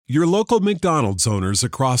Your local McDonald's owners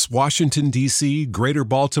across Washington, D.C., Greater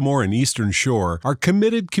Baltimore, and Eastern Shore are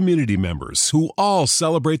committed community members who all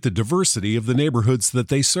celebrate the diversity of the neighborhoods that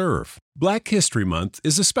they serve. Black History Month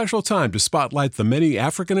is a special time to spotlight the many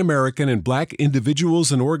African American and Black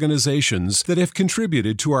individuals and organizations that have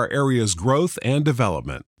contributed to our area's growth and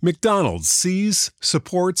development. McDonald's sees,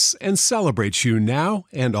 supports, and celebrates you now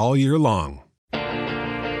and all year long.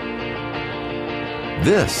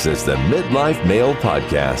 This is the Midlife Male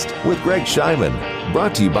Podcast with Greg Scheinman,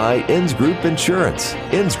 brought to you by Inns Group Insurance.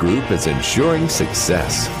 Inns Group is insuring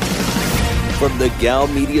success. From the Gal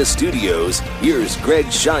Media Studios, here's Greg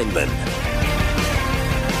Scheinman.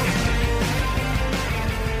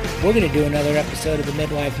 We're going to do another episode of the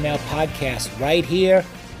Midlife Male Podcast right here,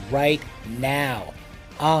 right now,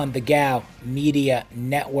 on the Gal Media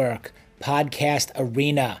Network podcast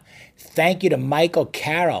arena. Thank you to Michael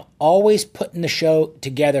Carroll, always putting the show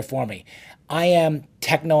together for me. I am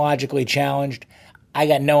technologically challenged. I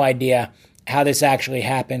got no idea how this actually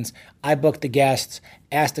happens. I book the guests,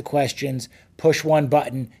 ask the questions, push one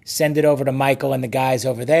button, send it over to Michael and the guys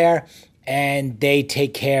over there, and they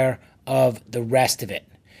take care of the rest of it.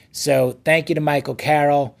 So thank you to Michael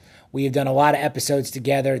Carroll. We have done a lot of episodes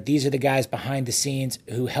together. These are the guys behind the scenes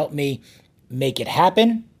who help me make it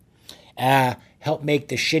happen. Help make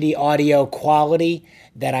the shitty audio quality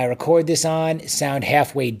that I record this on sound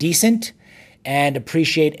halfway decent, and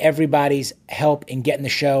appreciate everybody's help in getting the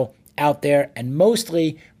show out there, and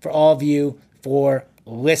mostly for all of you for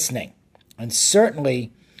listening. And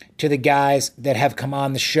certainly to the guys that have come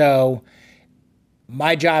on the show,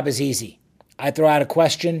 my job is easy. I throw out a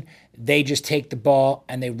question, they just take the ball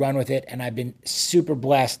and they run with it, and I've been super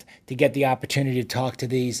blessed to get the opportunity to talk to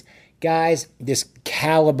these guys, this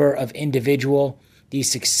caliber of individual, these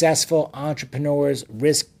successful entrepreneurs,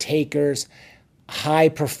 risk takers, high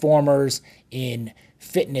performers in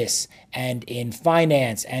fitness and in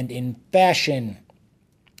finance and in fashion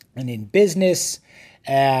and in business,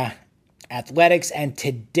 athletics, and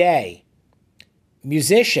today,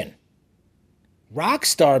 musician, rock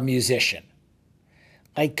star musician,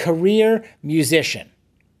 like career musician.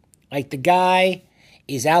 Like the guy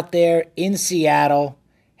is out there in Seattle,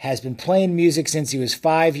 has been playing music since he was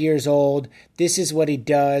 5 years old. This is what he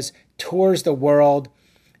does, tours the world.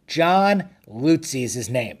 John Luzzi is his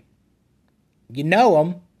name. You know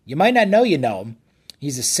him. You might not know you know him.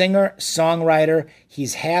 He's a singer, songwriter.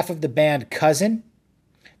 He's half of the band Cousin.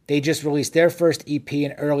 They just released their first EP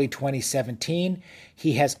in early 2017.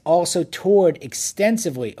 He has also toured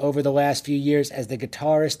extensively over the last few years as the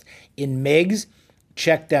guitarist in Migs.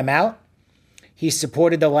 Check them out. He's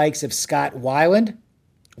supported the likes of Scott Weiland,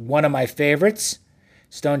 one of my favorites,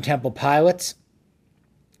 Stone Temple Pilots,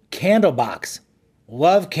 Candlebox,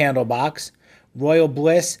 love Candlebox, Royal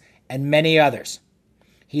Bliss, and many others.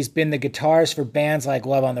 He's been the guitarist for bands like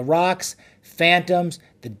Love on the Rocks, Phantoms,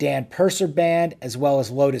 the Dan Purser Band, as well as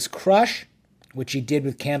Lotus Crush, which he did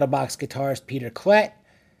with Candlebox guitarist Peter Klett.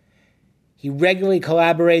 He regularly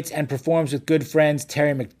collaborates and performs with good friends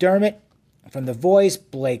Terry McDermott from The Voice,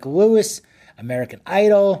 Blake Lewis, American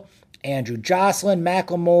Idol, Andrew Jocelyn,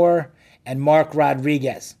 Macklemore, and Mark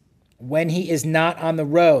Rodriguez. When he is not on the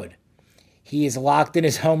road, he is locked in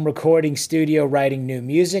his home recording studio writing new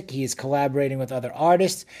music. He is collaborating with other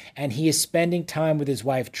artists, and he is spending time with his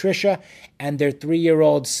wife Trisha and their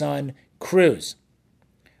 3-year-old son Cruz.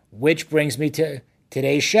 Which brings me to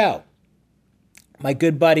today's show. My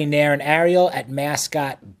good buddy Naren Ariel at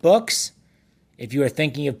Mascot Books. If you are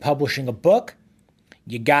thinking of publishing a book,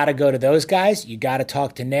 you got to go to those guys. You got to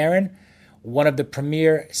talk to Naren, one of the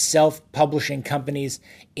premier self-publishing companies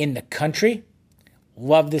in the country.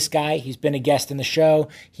 Love this guy. He's been a guest in the show.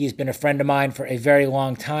 He's been a friend of mine for a very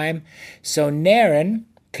long time. So Naren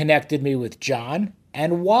connected me with John.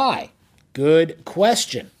 And why? Good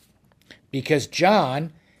question. Because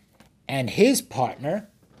John and his partner,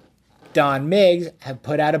 Don Miggs, have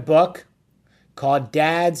put out a book called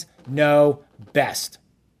Dads Know Best.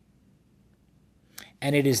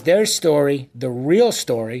 And it is their story, the real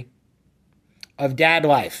story, of dad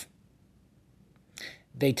life.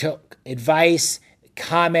 They took advice,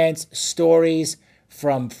 comments, stories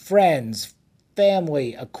from friends,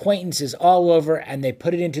 family, acquaintances all over, and they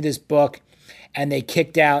put it into this book, and they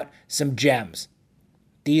kicked out some gems.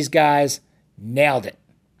 These guys nailed it.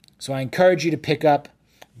 So I encourage you to pick up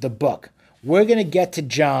the book. We're going to get to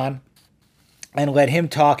John and let him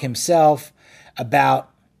talk himself about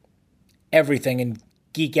everything and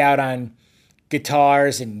geek out on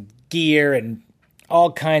guitars and gear and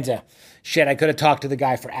all kinds of shit. I could have talked to the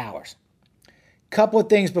guy for hours. Couple of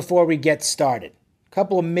things before we get started.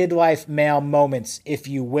 Couple of midlife male moments, if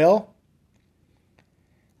you will.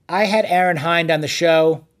 I had Aaron Hind on the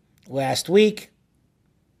show last week.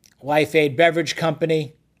 Life Aid Beverage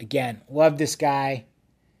Company. Again, love this guy.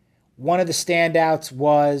 One of the standouts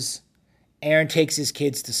was Aaron takes his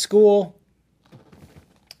kids to school.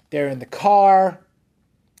 They're in the car,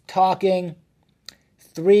 talking.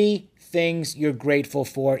 3 things you're grateful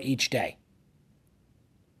for each day.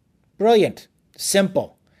 Brilliant.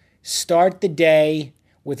 Simple. Start the day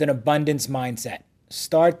with an abundance mindset.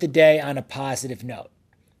 Start the day on a positive note.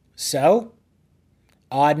 So,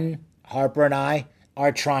 Auden, Harper, and I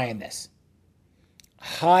are trying this.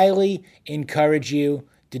 Highly encourage you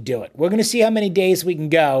to do it. We're going to see how many days we can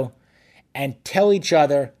go and tell each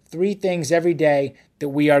other 3 things every day that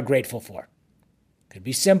we are grateful for. Could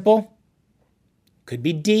be simple. Could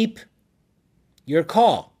be deep. Your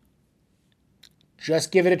call.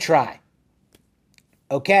 Just give it a try.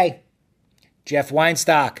 Okay. Jeff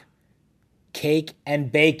Weinstock. Cake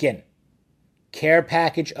and bacon. Care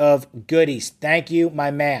package of goodies. Thank you, my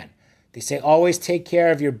man. They say always take care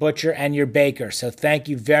of your butcher and your baker. So thank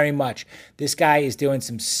you very much. This guy is doing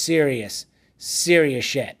some serious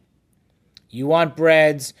shit. You want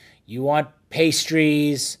breads. You want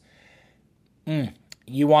pastries.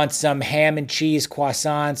 You want some ham and cheese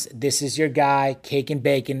croissants. This is your guy, Cake and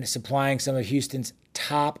Bacon, supplying some of Houston's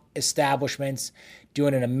top establishments,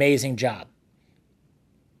 doing an amazing job.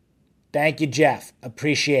 Thank you, Jeff.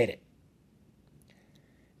 Appreciate it.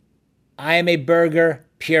 I am a burger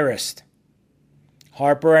purist.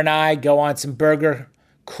 Harper and I go on some burger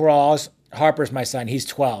crawls. Harper's my son. He's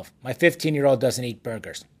 12. My 15-year-old doesn't eat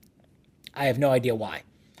burgers. I have no idea why.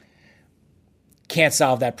 Can't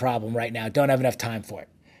solve that problem right now. Don't have enough time for it.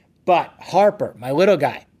 But Harper, my little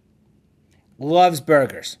guy, loves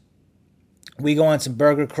burgers. We go on some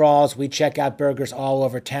burger crawls. We check out burgers all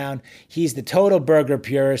over town. He's the total burger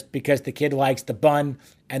purist because the kid likes the bun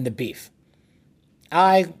and the beef.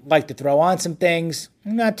 I like to throw on some things,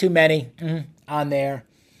 not too many on there,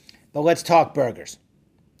 but let's talk burgers.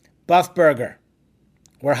 Buff Burger.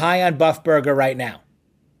 We're high on Buff Burger right now.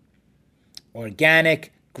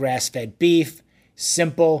 Organic, grass-fed beef,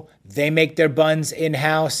 simple. They make their buns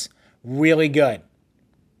in-house, really good.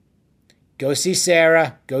 Go see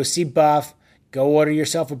Sarah, go see Buff, go order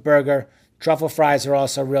yourself a burger. Truffle fries are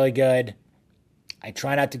also really good. I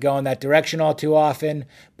try not to go in that direction all too often,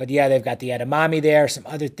 but yeah, they've got the edamame there, some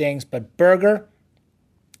other things, but burger,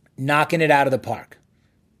 knocking it out of the park.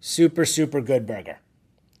 Super good burger.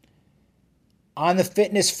 On the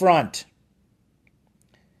fitness front,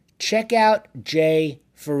 check out Jay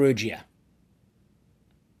Ferrugia.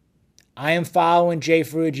 I am following Jay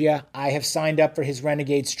Ferrugia. I have signed up for his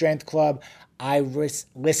Renegade Strength Club. I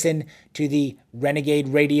listen to the Renegade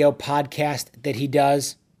Radio podcast that he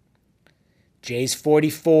does. Jay's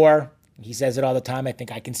 44. He says it all the time. I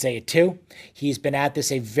think I can say it too. He's been at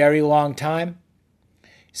this a very long time.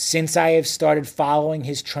 Since I have started following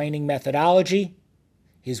his training methodology,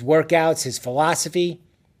 his workouts, his philosophy,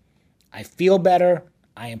 I feel better.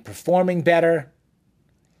 I am performing better.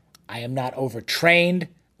 I am not overtrained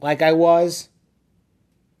like I was.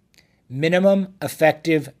 Minimum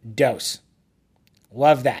effective dose.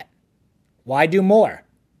 Love that. Why do more?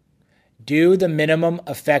 Do the minimum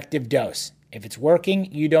effective dose. If it's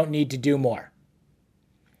working, you don't need to do more.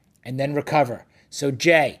 And then recover. So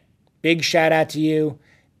Jay, big shout out to you.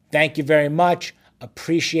 Thank you very much.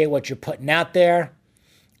 Appreciate what you're putting out there.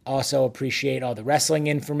 Also appreciate all the wrestling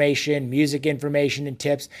information, music information, and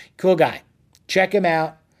tips. Cool guy. Check him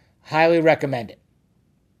out. Highly recommend it.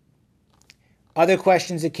 Other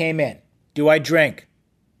questions that came in. Do I drink?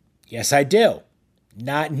 Yes, I do.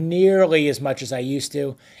 Not nearly as much as I used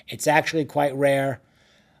to. It's actually quite rare.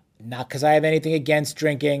 Not because I have anything against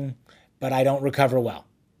drinking, but I don't recover well.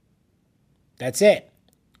 That's it.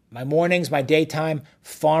 My mornings, my daytime,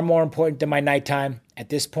 far more important than my nighttime at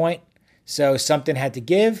this point. So something had to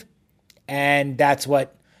give, and that's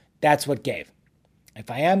what gave.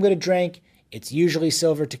 If I am going to drink, it's usually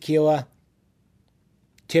silver tequila,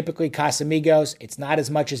 typically Casamigos. It's not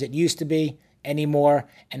as much as it used to be anymore.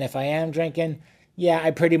 And if I am drinking, yeah,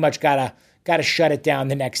 I pretty much gotta shut it down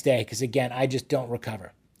the next day because, again, I just don't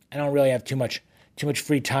recover. I don't really have too much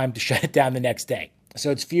free time to shut it down the next day.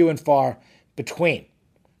 So it's few and far between.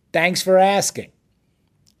 Thanks for asking.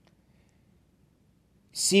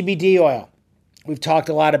 CBD oil. We've talked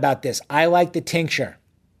a lot about this. I like the tincture.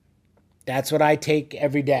 That's what I take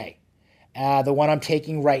every day. The one I'm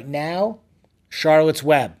taking right now, Charlotte's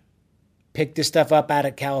Web. Picked this stuff up out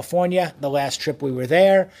of California the last trip we were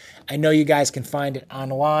there. I know you guys can find it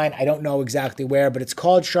online. I don't know exactly where, but it's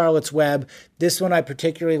called Charlotte's Web. This one I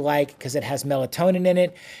particularly like because it has melatonin in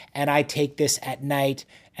it, and I take this at night,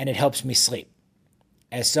 and it helps me sleep.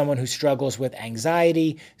 as someone who struggles with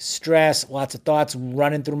anxiety, stress, lots of thoughts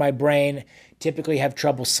running through my brain, typically have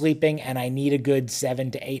trouble sleeping, and I need a good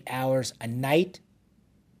 7 to 8 hours a night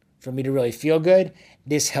for me to really feel good,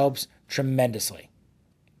 this helps tremendously.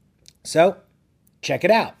 So, check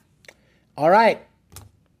it out. All right.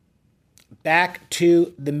 Back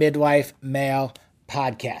to the Midlife Male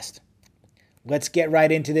podcast. Let's get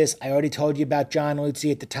right into this. I already told you about John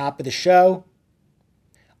Luzzi at the top of the show.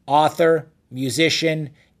 Author,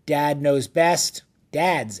 musician, dads know best.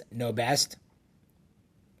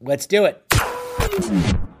 Let's do it.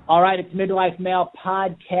 All right, it's Midlife Male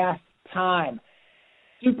podcast time.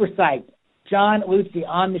 Super psyched. John Luzzi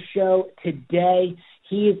on the show today.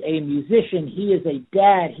 He is a musician. He is a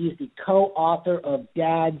dad. He is the co-author of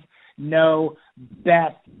Dads Know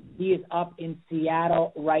Best. He is up in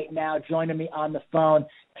Seattle right now, joining me on the phone.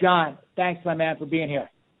 John, thanks, my man, for being here.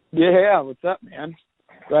 Yeah, what's up, man?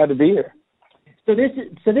 Glad to be here. So this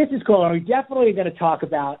is cool. And we're definitely going to talk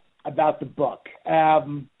about the book.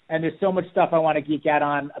 And there's so much stuff I want to geek out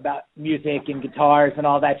on about music and guitars and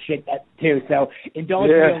all that shit too. So indulge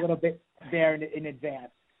me a little bit there in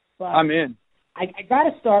advance. But I'm in. I got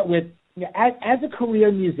to start with, as a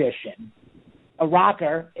career musician, a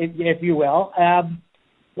rocker, if you will,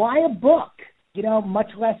 why a book?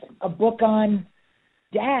 Much less a book on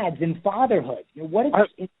dads and fatherhood. What has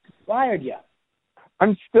inspired you?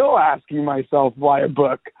 I'm still asking myself why a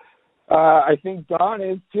book. I think Don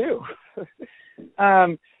is too.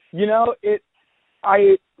 I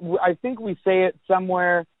think we say it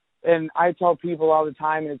somewhere, and I tell people all the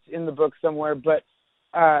time, and it's in the book somewhere, but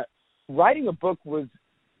writing a book was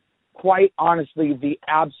quite honestly the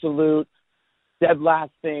absolute dead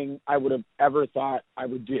last thing I would have ever thought I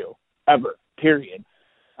would do, ever, period.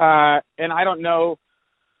 And I don't know,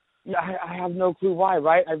 I have no clue why,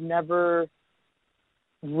 right? I've never,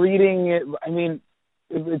 reading it, I mean,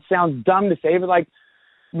 it sounds dumb to say, but like,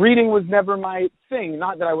 reading was never my thing.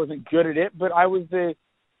 Not that I wasn't good at it, but I was the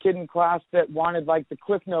kid in class that wanted like the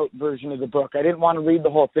Cliff Note version of the book. I didn't want to read the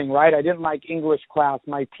whole thing, right? I didn't like English class.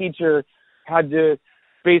 My teacher had to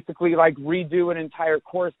basically like redo an entire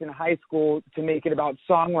course in high school to make it about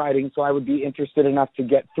songwriting so I would be interested enough to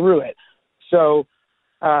get through it. So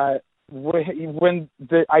when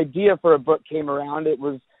the idea for a book came around, it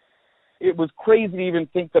was crazy to even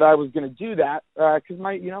think that I was going to do that because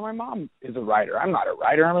my mom is a writer. I'm not a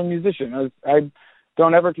writer. I'm a musician. I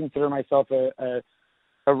don't ever consider myself a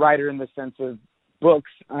writer in the sense of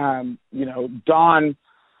books. Don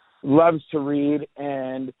loves to read,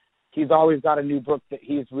 and he's always got a new book that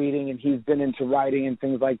he's reading, and he's been into writing and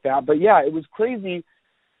things like that. But yeah, it was crazy.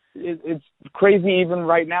 It's crazy even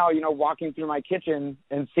right now, walking through my kitchen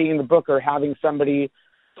and seeing the book or having somebody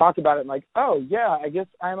talk about it, like, oh yeah, I guess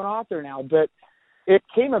I'm an author now. But it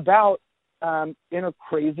came about in a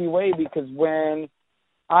crazy way because when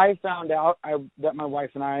I found out that my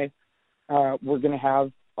wife and I were going to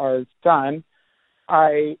have our son,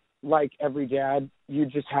 I, like every dad, you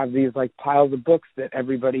just have these like piles of books that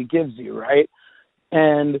everybody gives you, right?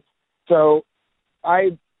 And so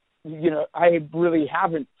I really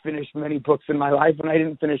haven't finished many books in my life, and I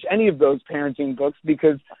didn't finish any of those parenting books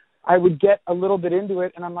because I would get a little bit into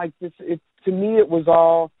it, and I'm like, to me, it was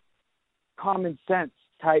all common sense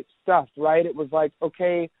type stuff, right? It was like,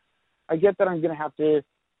 okay, I get that I'm going to have to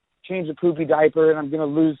change a poopy diaper and I'm going to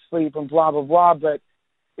lose sleep and blah, blah, blah, but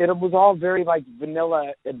it was all very like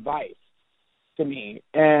vanilla advice to me.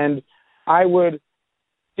 And I would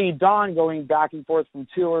see Don going back and forth from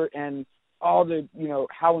tour and all the,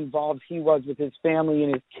 how involved he was with his family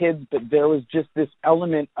and his kids, but there was just this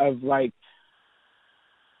element of like,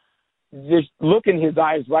 this look in his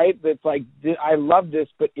eyes, right? That's like, I love this,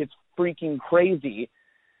 but it's freaking crazy.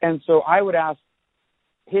 And so I would ask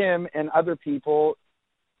him and other people,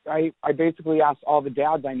 I basically asked all the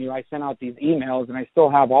dads I knew. I sent out these emails, and I still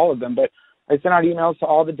have all of them, but I sent out emails to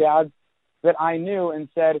all the dads that I knew and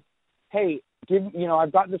said, hey,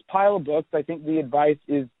 I've got this pile of books. I think the advice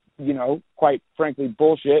is, quite frankly,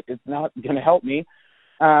 bullshit. It's not going to help me.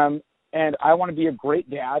 And I want to be a great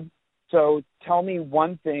dad. So tell me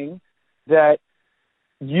one thing that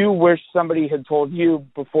you wish somebody had told you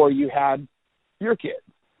before you had your kids.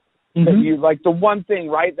 Mm-hmm. That you, like, the one thing,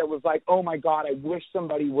 right, that was like, oh my God, I wish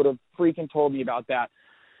somebody would have freaking told me about that.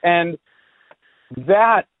 And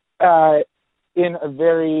that in a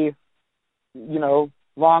very,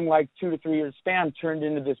 long, like 2 to 3 year span turned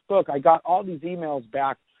into this book. I got all these emails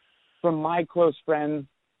back from my close friends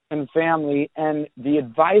and family, and the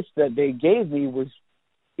advice that they gave me was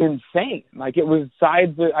insane. Like, it was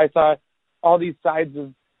sides that I saw all these sides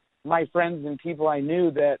of my friends and people I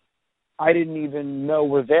knew that I didn't even know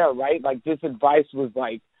were there, right? Like, this advice was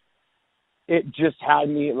like, it just had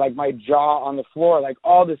me, like, my jaw on the floor, like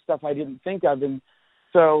all this stuff I didn't think of. And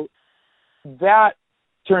so that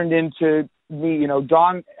turned into me, you know,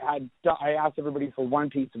 I asked everybody for one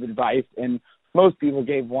piece of advice, and most people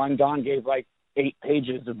gave one. Don gave like 8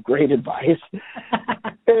 pages of great advice.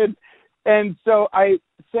 and so I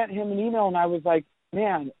sent him an email, and I was like,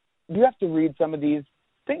 man, you have to read some of these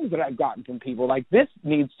things that I've gotten from people. Like, this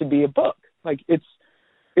needs to be a book. Like, it's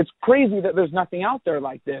crazy that there's nothing out there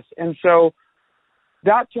like this. And so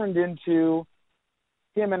that turned into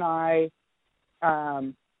him and I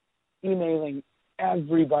emailing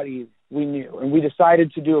everybody we knew. And we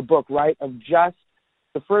decided to do a book, right, of just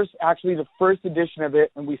the first edition of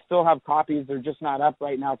it, and we still have copies. They're just not up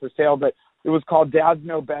right now for sale, but it was called Dads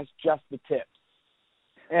Know Best, Just the Tips.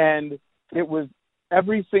 And it was,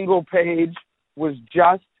 every single page was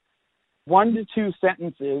just 1 to 2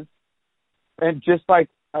 sentences, and just like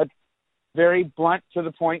a very blunt to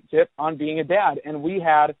the point tip on being a dad. And we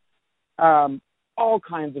had all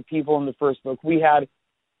kinds of people in the first book. We had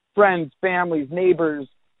friends, families, neighbors,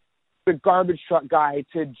 the garbage truck guy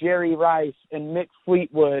to Jerry Rice and Mick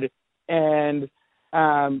Fleetwood, and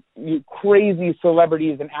crazy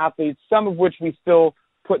celebrities and athletes, some of which we still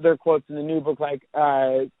put their quotes in the new book, like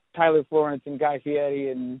Tyler Florence and Guy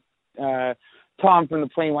Fieri and Tom from the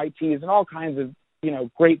Plain White Tees, and all kinds of, you know,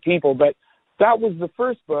 great people. But that was the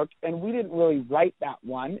first book, and we didn't really write that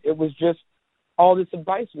one. It was just all this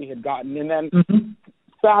advice we had gotten. And then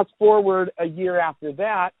fast forward a year after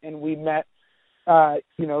that, and we met,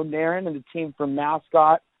 you know, Naren and the team from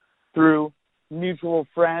Mascot through mutual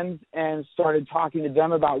friends, and started talking to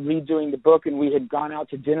them about redoing the book. And we had gone out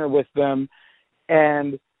to dinner with them,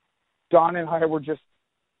 and Don and I were just,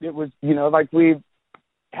 it was, you know, like we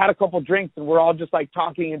had a couple drinks, and we're all just like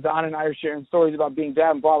talking, and Don and I are sharing stories about being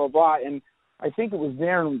dad and blah, blah, blah. And I think it was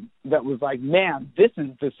Naren that was like, man, this is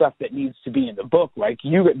the stuff that needs to be in the book. Like,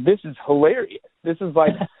 this is hilarious. This is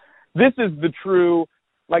like, this is the true,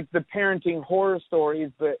 like, the parenting horror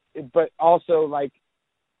stories, but also like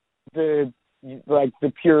the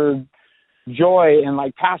pure joy and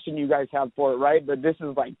like passion you guys have for it, right? But this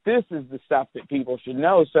is the stuff that people should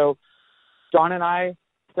know. So Don and I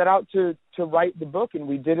set out to write the book, and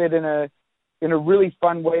we did it in a really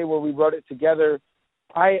fun way where we wrote it together.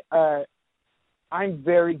 I'm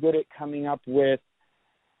very good at coming up with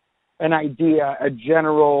an idea, a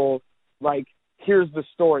general, like, here's the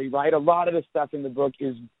story, right? A lot of the stuff in the book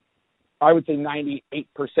is, I would say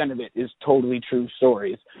 98% of it is totally true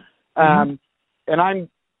stories. And I'm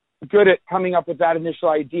good at coming up with that initial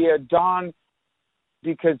idea. Don,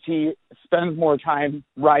 because he spends more time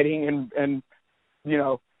writing and you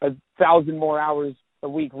know, 1,000 more hours a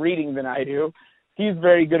week reading than I do, he's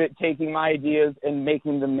very good at taking my ideas and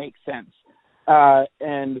making them make sense,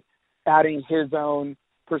 and adding his own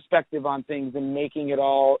perspective on things and making it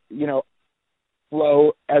all, you know,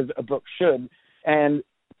 flow as a book should. And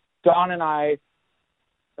Don and I,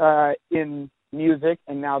 in music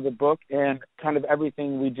and now the book and kind of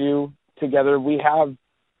everything we do together, we have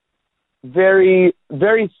very,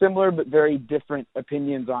 very similar but very different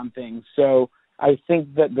opinions on things. So I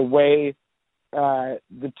think that the way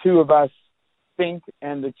the two of us think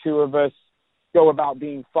and the two of us go about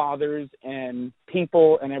being fathers and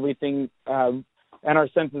people and everything, and our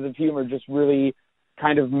senses of humor just really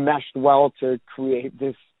kind of meshed well to create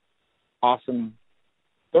this awesome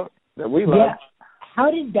book that we love. Yeah. How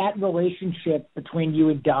did that relationship between you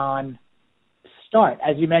and Don start?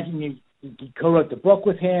 As you mentioned, you co-wrote the book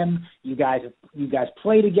with him. You guys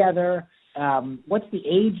play together. What's the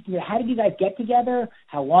age? How did you guys get together?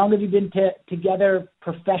 How long have you been together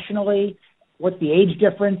professionally? What's the age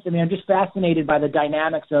difference? I mean, I'm just fascinated by the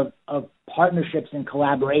dynamics of partnerships and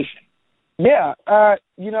collaboration. Yeah,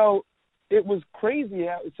 you know, it was crazy.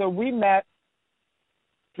 So we met,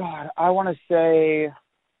 God, I want to say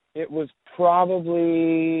it was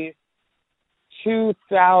probably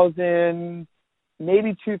 2000,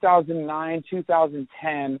 maybe 2009,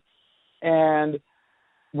 2010, and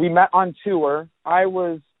we met on tour. I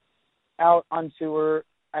was out on tour.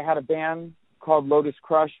 I had a band called Lotus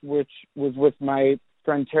Crush, which was with my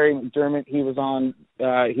friend Terry McDermott. He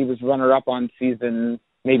was runner-up on season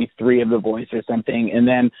maybe 3 of The Voice or something. And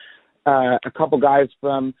then a couple guys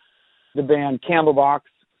from the band Candlebox,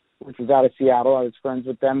 which was out of Seattle. I was friends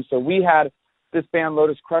with them. So we had this band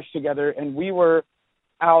Lotus Crush together, and we were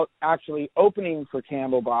out actually opening for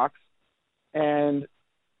Candlebox. And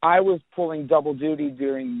I was pulling double duty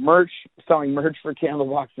doing selling merch for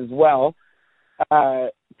Candlebox as well,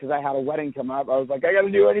 because I had a wedding come up. I was like, I got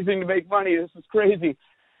to do anything to make money. This is crazy.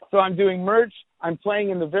 So I'm doing merch. I'm playing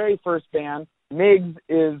in the very first band. Migs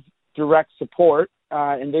is direct support,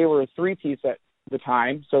 and they were a 3-piece at the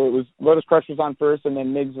time. So it was Lotus Crush was on first, and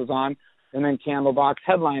then Migs was on, and then Candlebox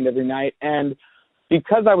headlined every night. And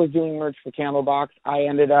because I was doing merch for Candlebox, I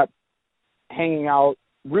ended up hanging out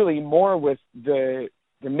really more with the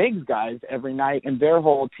Migs guys every night and their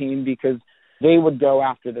whole team, because they would go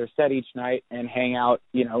after their set each night and hang out,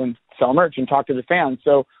 you know, and sell merch and talk to the fans.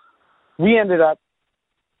 So we ended up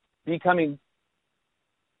becoming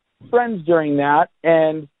friends during that,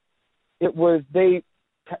 and it was they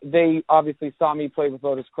obviously saw me play with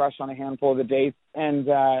Lotus Crush on a handful of the dates, and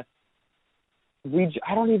I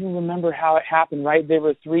don't even remember how it happened, right? They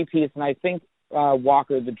were a 3-piece, and I think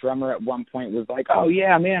Walker, the drummer, at one point was like, oh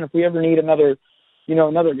yeah, man, if we ever need another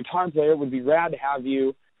guitar player, it would be rad to have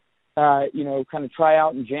you kind of try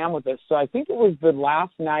out and jam with us. So I think it was the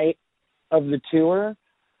last night of the tour.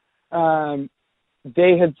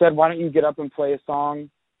 They had said, why don't you get up and play a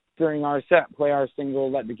song during our set, play our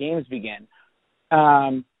single, Let the Games Begin.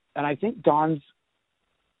 And I think Don's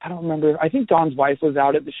wife was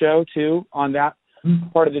out at the show too on that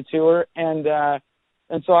part of the tour. And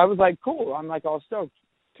so I was like, cool. I'm like all stoked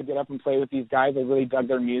to get up and play with these guys. I really dug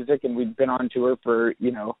their music, and we'd been on tour for,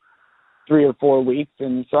 3 or 4 weeks.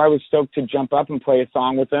 And so I was stoked to jump up and play a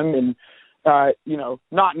song with them, and,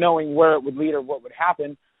 not knowing where it would lead or what would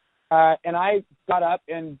happen. And I got up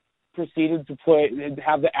and proceeded to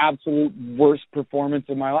have the absolute worst performance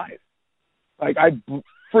of my life. Like, I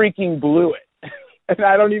freaking blew it. And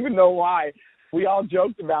I don't even know why. We all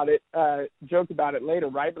joked about it later,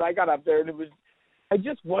 right? But I got up there, and I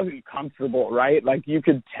just wasn't comfortable, right? Like, you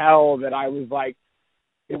could tell that I was like,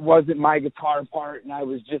 it wasn't my guitar part, and I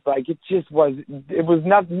was just like, it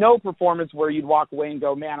was no performance where you'd walk away and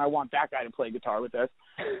go, man, I want that guy to play guitar with us.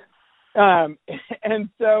 And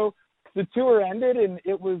so the tour ended, and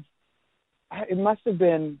it must have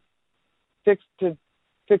been 6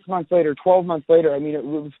 months later, 12 months later. I mean, it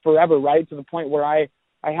was forever, right? To the point where I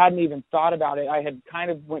hadn't even thought about it. I had kind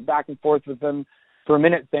of went back and forth with them for a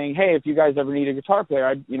minute saying, hey, if you guys ever need a guitar player,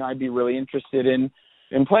 I'd be really interested in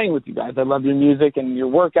playing with you guys. I love your music and your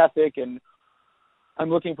work ethic, and I'm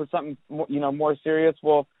looking for something, more serious.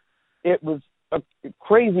 Well, it was a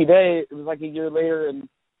crazy day. It was like a year later, and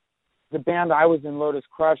the band I was in, Lotus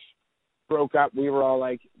Crush, broke up. We were all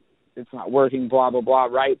like, it's not working, blah, blah, blah,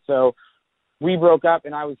 right? So we broke up,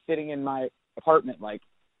 and I was sitting in my apartment like,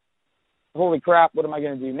 holy crap, what am I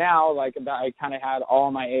going to do now? Like, I kind of had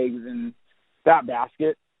all my eggs in that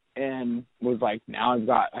basket, and was like, now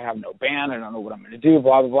I have no band. I don't know what I'm going to do,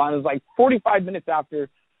 blah, blah, blah. And it was like 45 minutes after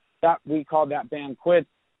that we called that band quits,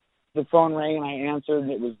 the phone rang, and I answered,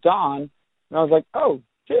 and it was Don. And I was like, oh,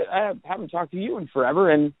 shit, I haven't talked to you in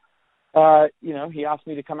forever. And, he asked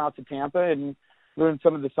me to come out to Tampa and learn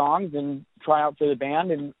some of the songs and try out for the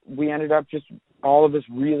band. And we ended up just all of us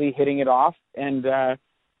really hitting it off. And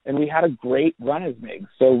we had a great run as Migs.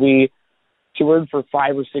 So we toured for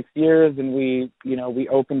 5 or 6 years, and we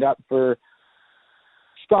opened up for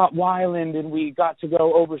Scott Weiland, and we got to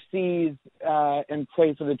go overseas and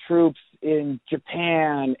play for the Troops in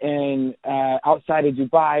Japan and outside of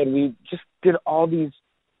Dubai. And we just did all these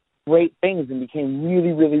great things and became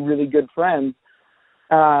really, really, really good friends.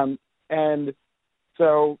 And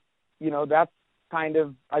so, that's kind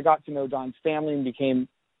of, I got to know Don's family and became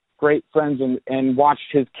great friends, and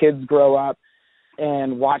watched his kids grow up,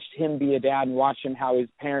 and watched him be a dad, and watched him how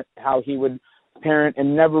he would parent,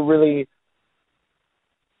 and never really,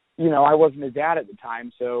 I wasn't his dad at the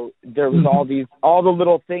time. So there was all the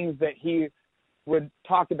little things that he would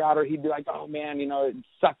talk about, or he'd be like, oh man, it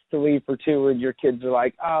sucks to leave for tour, and your kids are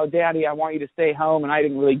like, oh daddy, I want you to stay home. And I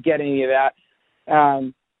didn't really get any of that.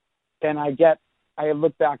 And I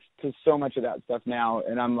look back to so much of that stuff now,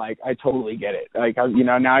 and I'm like, I totally get it. Like,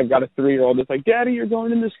 now I've got a 3-year-old that's like, daddy, you're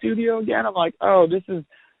going in the studio again. I'm like, oh,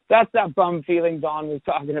 that's that bum feeling Don was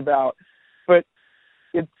talking about. But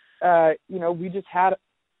it's, we just had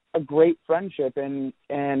a great friendship, and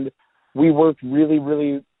we worked really,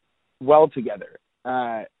 really well together.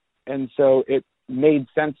 And so it made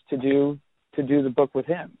sense to do the book with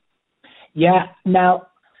him. Yeah. Now,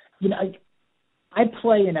 I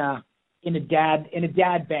play in a dad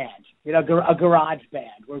band, a garage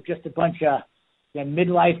band. We're just a bunch of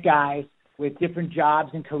midlife guys with different jobs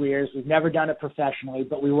and careers. We've never done it professionally,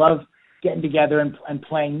 but we love getting together and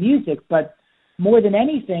playing music. But more than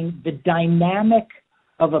anything, the dynamic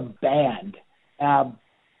of a band,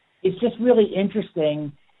 it's just really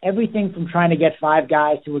interesting. Everything from trying to get 5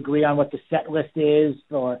 guys to agree on what the set list is,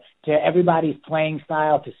 or to everybody's playing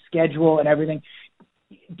style, to schedule and everything.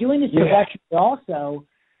 Doing this professionally also,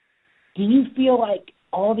 do you feel like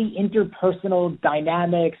all the interpersonal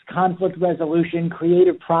dynamics, conflict resolution,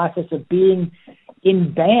 creative process of being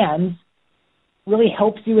in bands really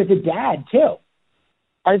helps you as a dad too.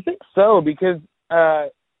 I think so, because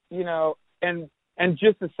you know, and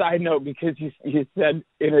just a side note, because you said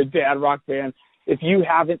in a dad rock band, if you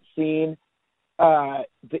haven't seen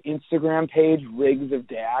the Instagram page Rigs of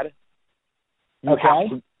Dad, you have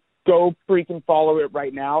to go freaking follow it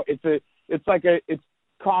right now. It's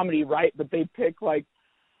comedy, right? But they pick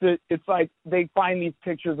it's like they find these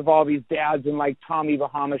pictures of all these dads in like Tommy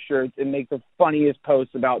Bahama shirts and make the funniest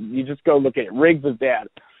posts about. You just go look at it, Rigs of Dad.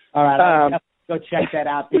 All right, go check that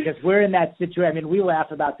out, because we're in that situation. I mean, we laugh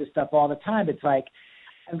about this stuff all the time. It's like,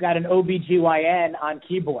 I've got an OBGYN on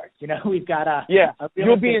keyboards. You know, we've got a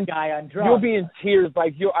real estate guy on drums. You'll be in tears.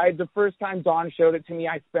 Like the first time Dawn showed it to me,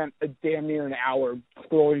 I spent a damn near an hour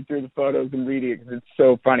scrolling through the photos and reading it because it's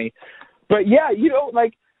so funny. But yeah, you know,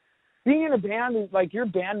 like being in a band is like your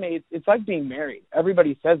bandmates. It's like being married.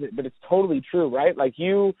 Everybody says it, but it's totally true, right? Like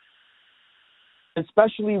you,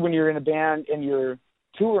 especially when you're in a band and you're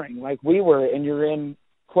touring like we were, and you're in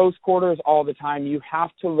close quarters all the time, you have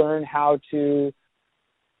to learn how to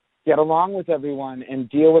get along with everyone and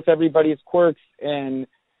deal with everybody's quirks and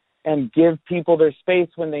give people their space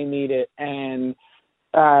when they need it, and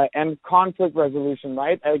conflict resolution,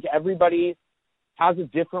 right? Like everybody has a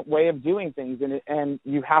different way of doing things, and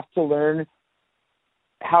you have to learn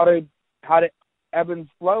how to ebb and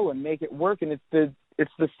flow and make it work. And it's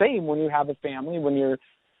the same when you have a family, when you're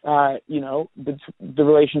you know, the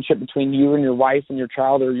relationship between you and your wife and your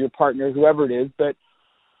child or your partner, whoever it is. But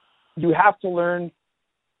you have to learn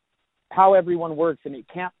how everyone works, and it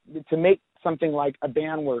can't, to make something like a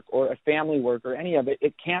band work or a family work or any of it,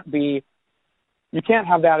 it can't be, you can't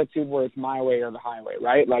have the attitude where it's my way or the highway,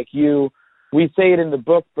 right? Like we say it in the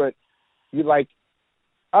book, but you like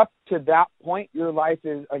up to that point, your life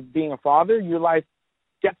is of being a father, your life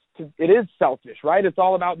it is selfish, right? It's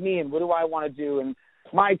all about me and what do I want to do and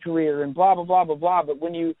my career and blah, blah, blah, blah, blah. But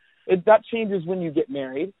that changes when you get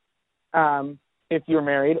married, if you're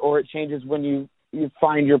married, or it changes when you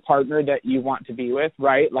find your partner that you want to be with,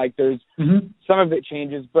 right? Like there's some of it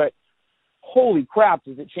changes, but holy crap,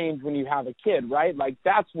 does it change when you have a kid, right? Like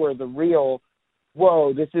that's where the real,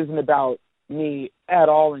 whoa, this isn't about me at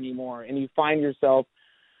all anymore. And you find yourself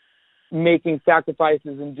making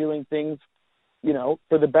sacrifices and doing things, you know,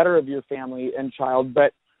 for the better of your family and child.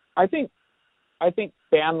 But I think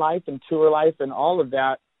band life and tour life and all of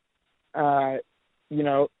that, you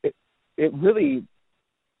know, it really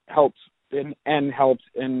helps and helps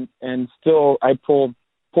and still I pull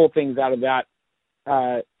things out of that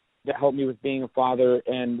that help me with being a father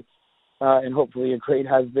and hopefully a great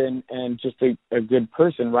husband and just a good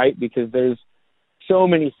person, right? Because there's so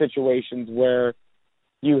many situations where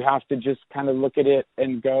you have to just kind of look at it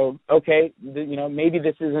and go, okay, you know, maybe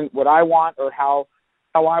this isn't what I want or how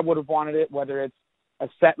I would have wanted it, whether it's a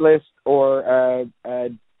set list or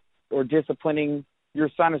disciplining your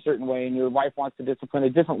son a certain way and your wife wants to discipline a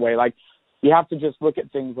different way. Like you have to just look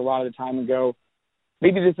at things a lot of the time and go,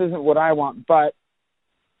 maybe this isn't what I want, but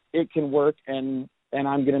it can work and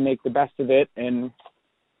I'm going to make the best of it. And,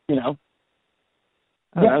 you know,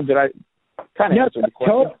 I don't know, did I kind of answer the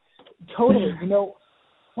question? Totally. You know,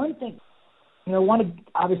 one thing, you know, I want to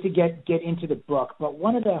obviously get into the book, but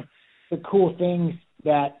one of the cool things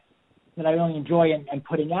that I really enjoy and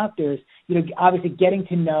putting out there is, you know, obviously getting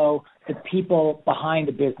to know the people behind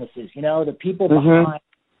the businesses, you know, the people behind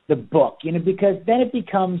the book, you know, because then it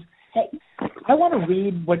becomes, hey, I want to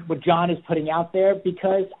read what John is putting out there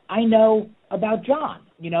because I know about John,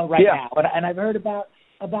 you know, now, and I've heard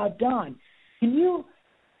about Don. Can you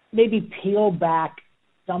maybe peel back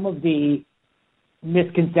some of the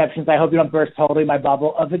misconceptions? I hope you don't burst totally my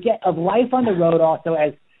bubble of life on the road also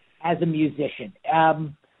as a musician.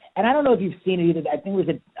 And I don't know if you've seen it either. I think it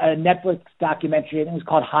was a Netflix documentary. I think it was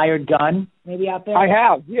called Hired Gun, maybe out there. I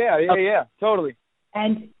have. Yeah, totally.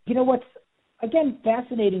 And you know what's again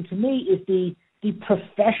fascinating to me is the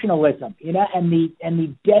professionalism, you know, and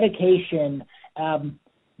the dedication,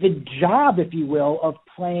 the job, if you will, of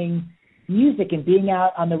playing music and being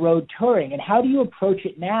out on the road touring. And how do you approach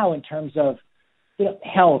it now in terms of, you know,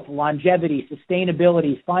 health, longevity,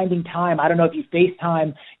 sustainability, finding time? I don't know if you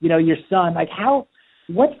FaceTime, you know, your son. Like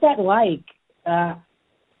what's that like?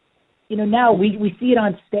 You know, now we see it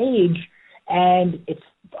on stage and it's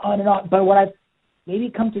on and on. But what I've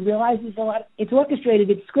maybe come to realize is it's orchestrated,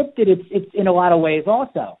 it's scripted, it's in a lot of ways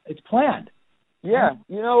also. It's planned. Yeah,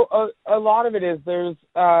 you know, a lot of it is there's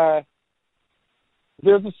a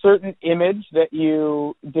certain image that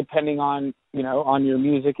you, depending on, you know, on your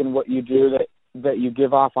music and what you do, that that you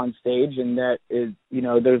give off on stage, and that is, you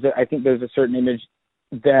know, I think there's a certain image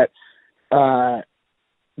that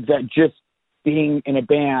that just being in a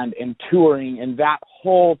band and touring and that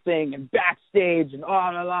whole thing and backstage and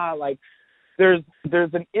like there's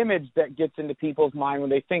an image that gets into people's mind when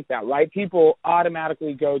they think that, right? People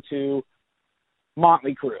automatically go to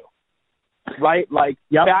Motley Crue, right? Like,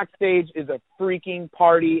 yep. Backstage is a freaking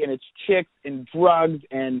party, and it's chicks and drugs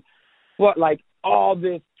and what, like, all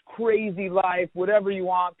this crazy life, whatever you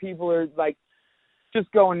want. People are like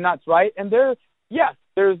just going nuts, right? And is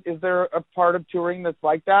there a part of touring that's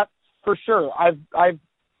like that? For sure. I've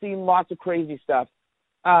seen lots of crazy stuff,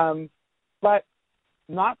 but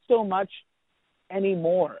not so much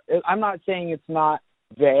anymore. I'm not saying it's not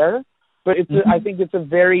there, but I think it's a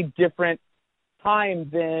very different time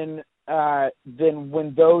than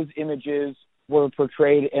when those images were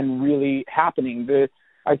portrayed and really happening.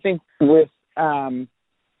 I think with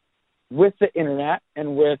the internet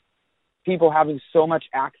and with people having so much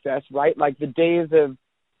access, right? Like the days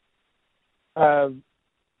of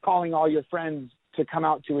calling all your friends to come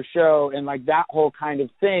out to a show and like that whole kind of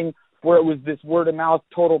thing, where it was this word of mouth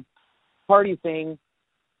total party thing,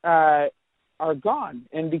 are gone.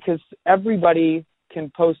 And because everybody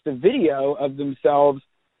can post a video of themselves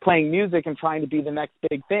playing music and trying to be the next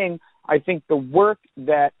big thing, I think the work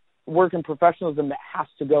and professionalism that has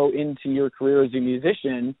to go into your career as a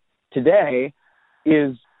musician today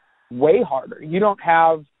is way harder. You don't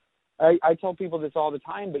have, I tell people this all the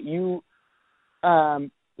time, but you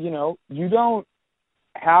don't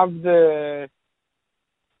have the,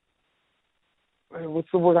 what's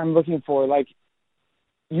the word I'm looking for? Like,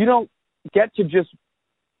 you don't get to just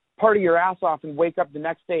party your ass off and wake up the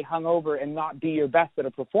next day hungover and not be your best at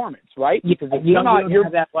a performance, right? Because if you don't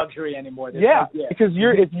have that luxury anymore. Because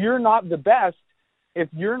if you're not the best, if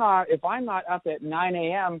I'm not up at 9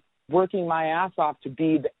 a.m. working my ass off to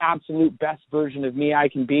be the absolute best version of me I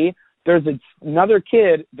can be, there's another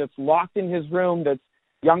kid that's locked in his room that's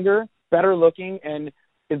younger, better looking, and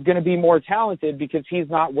is going to be more talented because he's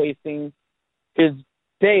not wasting his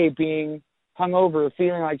day being hungover,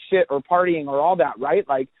 feeling like shit, or partying, or all that, right?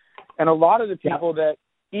 Like, and a lot of the people that,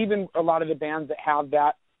 even a lot of the bands that have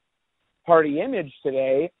that party image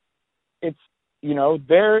today, it's, you know,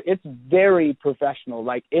 it's very professional.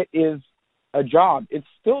 Like, it is a job. It's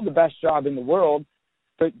still the best job in the world,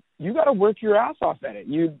 but you got to work your ass off at it.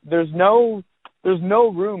 There's no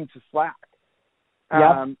room to slack.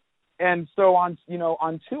 And so on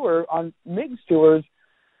tour, on Mig's tours,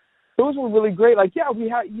 those were really great. Like,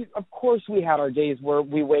 of course we had our days where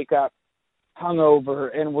we wake up hungover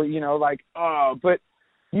and we're, but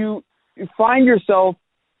you find yourself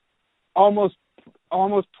almost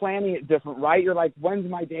planning it different, right? You're like, when's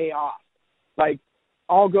my day off? Like,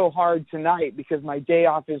 I'll go hard tonight because my day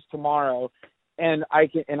off is tomorrow, and I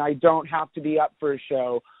don't have to be up for a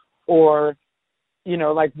show. Or,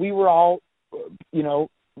 like, we were all,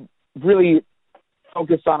 really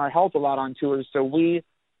focused on our health a lot on tours. So we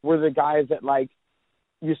were the guys that, like,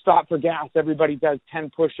 you stop for gas, everybody does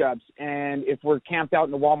 10 push-ups. And if we're camped out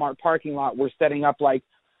in the Walmart parking lot, we're setting up like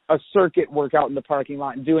a circuit workout in the parking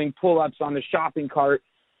lot and doing pull-ups on the shopping cart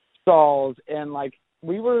stalls. And like,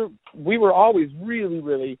 we were always really,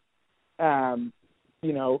 really, trying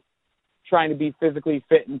to be physically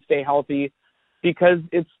fit and stay healthy, because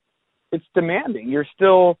it's demanding.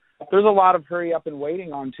 There's a lot of hurry up and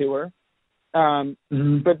waiting on tour.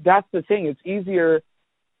 But that's the thing.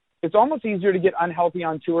 It's almost easier to get unhealthy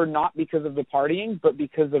on tour, not because of the partying, but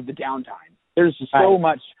because of the downtime. There's so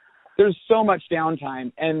much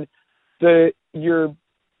downtime, and you're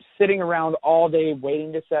sitting around all day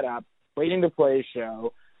waiting to set up, waiting to play a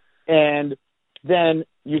show, and then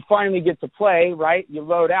you finally get to play, right? You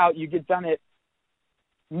load out, you get done at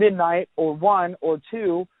midnight or 1 or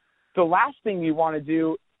 2. The last thing you want to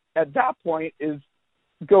do at that point is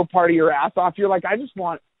go party your ass off. You're like, I just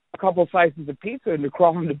want a couple slices of pizza and to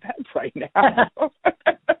crawl into bed right now.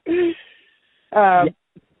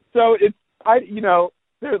 So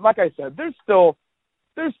like I said, there's still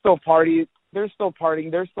parties, there's still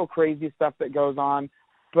partying, there's still crazy stuff that goes on,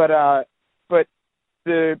 but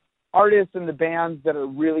the artists and the bands that are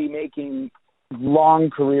really making long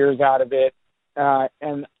careers out of it,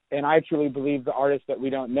 and I truly believe the artists that we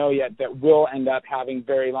don't know yet that will end up having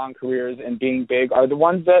very long careers and being big are the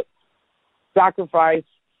ones that sacrifice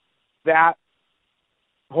that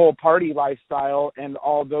whole party lifestyle and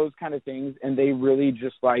all those kind of things, and they really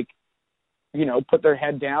just, like, put their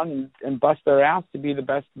head down and bust their ass to be the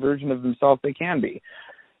best version of themselves they can be.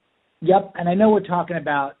 Yep, and I know we're talking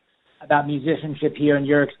about musicianship here and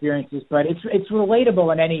your experiences, but it's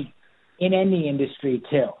relatable in in any industry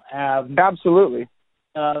too. Absolutely.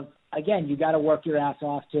 Again, you got to work your ass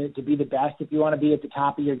off to be the best if you want to be at the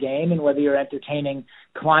top of your game, and whether you're entertaining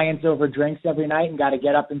clients over drinks every night and got to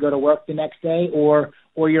get up and go to work the next day, or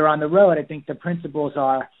you're on the road. I think the principles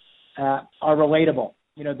are relatable.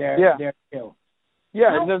 You know, they're too.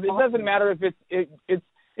 Yeah, it doesn't matter if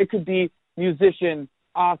it could be musician,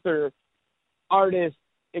 author, artist.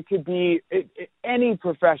 It could be any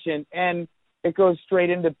profession, and it goes straight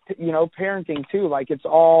into, you know, parenting too. Like it's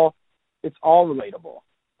all relatable.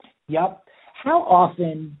 Yep. How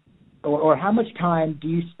often or how much time do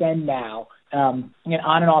you spend now, on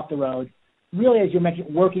and off the road, really, as you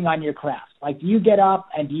mentioned, working on your craft? Like, do you get up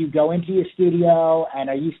and do you go into your studio, and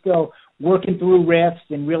are you still working through riffs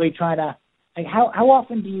and really trying to, like, how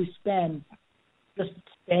often do you spend just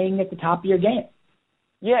staying at the top of your game?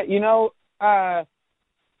 Yeah, you know, I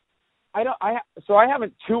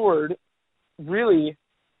haven't toured really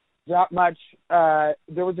that much.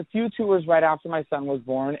 There was a few tours right after my son was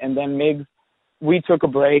born, and then Migs, we took a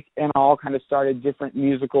break and all kind of started different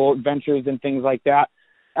musical ventures and things like that.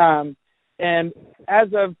 And as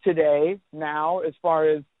of today, now, as far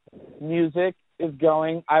as music is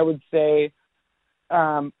going, I would say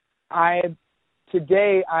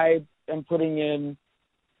today I am putting in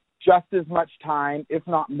just as much time, if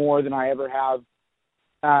not more, than I ever have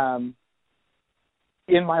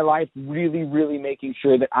in my life, really, really making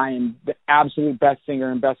sure that I am the absolute best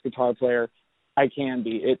singer and best guitar player I can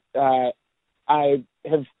be. I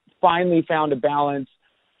have finally found a balance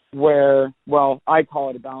where, well, I call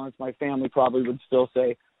it a balance. My family probably would still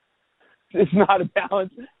say it's not a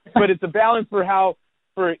balance, but it's a balance for how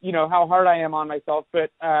hard I am on myself.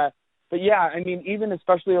 But yeah, I mean, even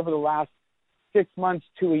especially over the last 6 months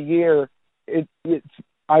to a year,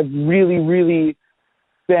 I've really, really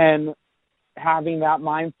been having that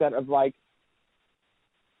mindset of like,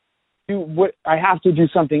 I have to do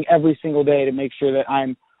something every single day to make sure that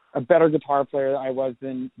I'm a better guitar player than I was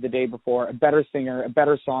than the day before, a better singer, a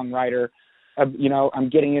better songwriter. I'm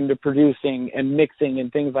getting into producing and mixing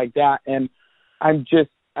and things like that. And I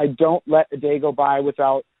don't let a day go by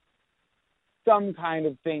without some kind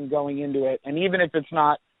of thing going into it. And even if it's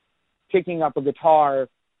not picking up a guitar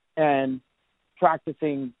and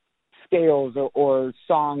practicing scales or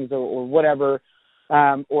songs or whatever,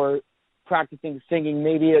 or practicing singing,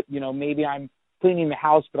 maybe I'm cleaning the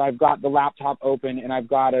house, but I've got the laptop open and I've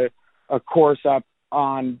got a course up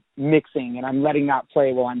on mixing and I'm letting that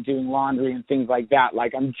play while I'm doing laundry and things like that.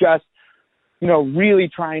 Like I'm just, really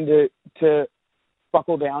trying to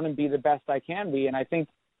buckle down and be the best I can be. And I think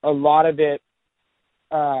a lot of it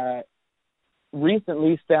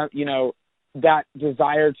recently that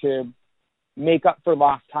desire to make up for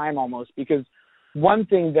lost time almost, because one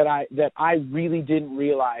thing that I really didn't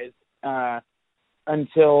realize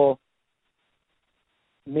until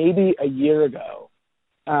maybe a year ago,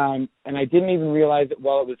 and I didn't even realize it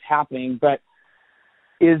while it was happening, but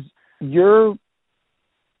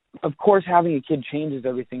of course having a kid changes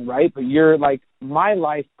everything, right? But my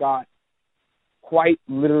life got quite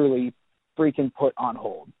literally freaking put on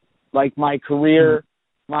hold. Like my career,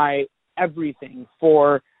 my everything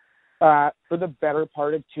for the better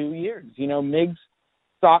part of 2 years. Migs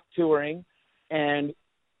stopped touring, and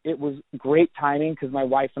it was great timing because my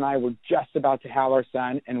wife and I were just about to have our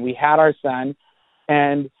son, and we had our son.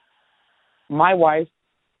 And my wife,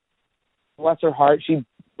 bless her heart, she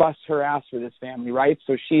busts her ass for this family, right?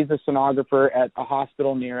 So she's a sonographer at a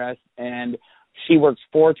hospital near us, and she works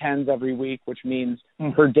 4 10s every week, which means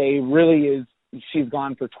her day really is, she's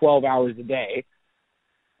gone for 12 hours a day.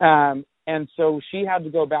 And so she had to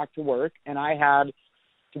go back to work, and I had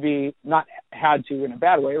to be, not had to in a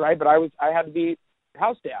bad way, right? But I had to be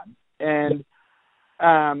house dad. And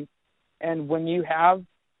when you have,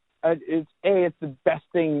 it's the best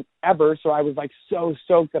thing ever. So I was like so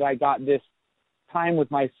stoked that I got this time with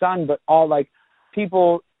my son, but I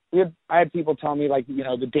had people tell me like,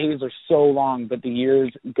 the days are so long, but the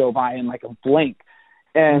years go by in like a blink.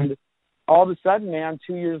 And all of a sudden, man,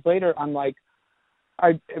 2 years later, I'm like,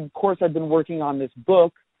 of course I've been working on this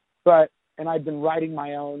book, and I've been writing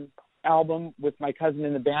my own album with my cousin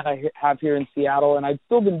in the band I have here in Seattle, and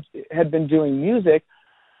had been doing music,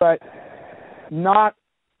 but not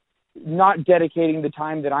dedicating the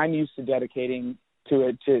time that I'm used to dedicating to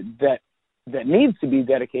it, that needs to be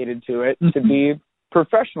dedicated to it to be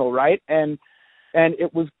professional, right? And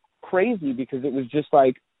it was crazy because it was just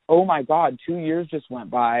like, oh my God, 2 years just went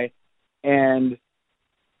by, and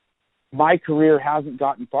my career hasn't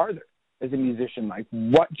gotten farther as a musician. Like,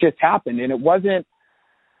 what just happened? And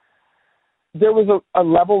there was a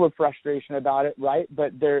level of frustration about it, right?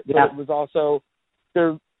 But there was also,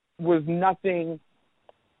 was nothing.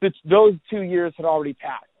 Those 2 years had already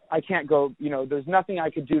passed. I can't go, there's nothing I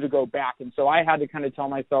could do to go back. And so I had to kind of tell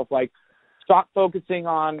myself, like, stop telling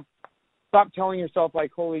yourself,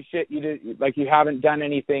 like, holy shit, you haven't done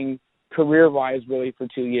anything career-wise really for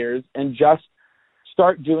 2 years, and just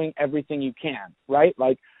start doing everything you can, right?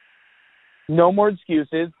 Like, no more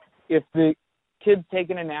excuses. If the kid's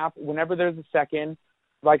taking a nap, whenever there's a second,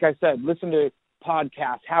 like I said, listen to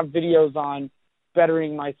podcasts, have videos on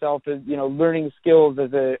bettering myself as, learning skills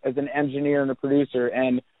as an engineer and a producer,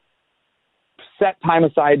 and set time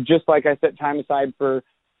aside, just like I set time aside for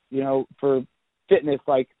fitness.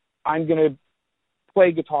 Like, I'm going to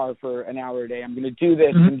play guitar for an hour a day. I'm going to do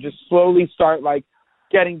this and just slowly start, like,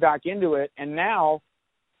 getting back into it. And now,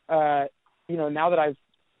 now that I've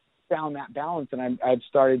found that balance and I've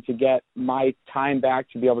started to get my time back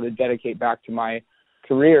to be able to dedicate back to my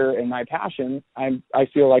career and my passion, I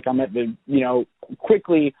feel like I'm at the,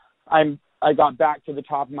 quickly I got back to the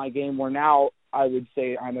top of my game, where now I would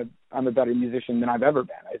say I'm a better musician than I've ever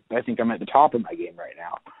been. I think I'm at the top of my game right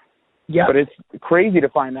now. Yeah. But it's crazy to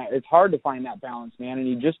find that. It's hard to find that balance, man. And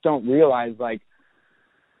you just don't realize, like,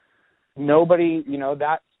 nobody,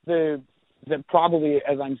 that's that probably,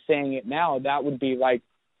 as I'm saying it now, that would be like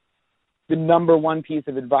the number one piece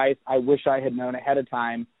of advice I wish I had known ahead of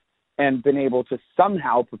time and been able to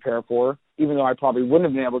somehow prepare for, even though I probably wouldn't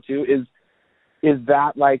have been able to, is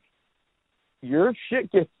that, like,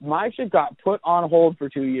 my shit got put on hold for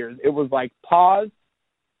 2 years. It was like, pause,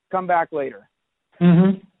 come back later.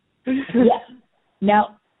 Mm-hmm. Yeah.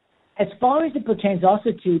 Now, as far as it pertains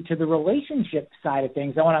also to the relationship side of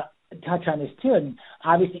things, I want to touch on this too. And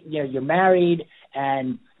obviously, you're married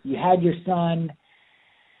and you had your son.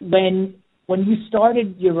 When you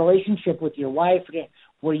started your relationship with your wife,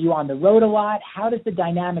 were you on the road a lot? How does the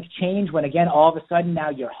dynamic change when, again, all of a sudden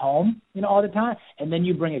now you're home, all the time, and then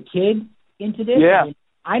you bring a kid into this? Yeah.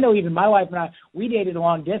 I know even my wife and I, we dated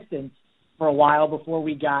long distance for a while before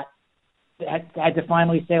we had to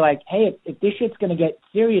finally say, like, hey, if this shit's going to get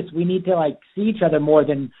serious, we need to, like, see each other more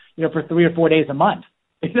than, for 3 or 4 days a month,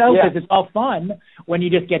 because it's all fun when you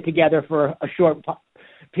just get together for a short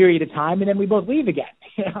period of time and then we both leave again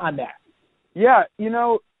on there. Yeah.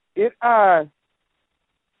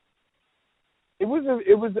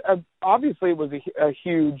 Obviously it was a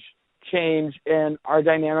huge change, and our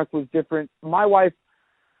dynamic was different. My wife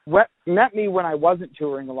met me when I wasn't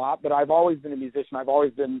touring a lot, but I've always been a musician. I've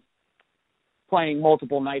always been playing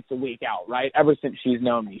multiple nights a week out, right? Ever since she's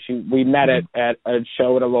known me. We met at a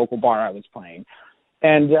show at a local bar I was playing.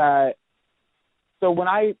 And so when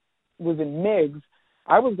I was in MIGS,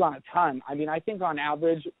 I was gone a ton. I mean, I think on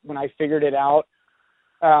average, when I figured it out,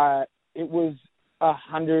 it was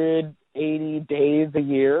 180 days a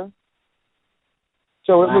year.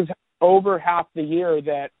 So it was over half the year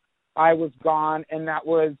that I was gone, and that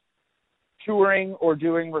was touring or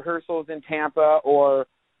doing rehearsals in Tampa or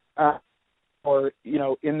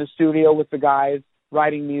in the studio with the guys,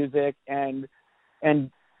 writing music and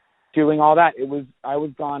doing all that. I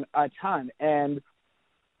was gone a ton. And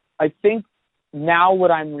I think now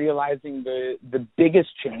what I'm realizing the biggest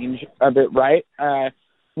change of it, right,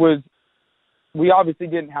 was we obviously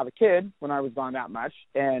didn't have a kid when I was gone that much.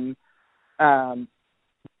 And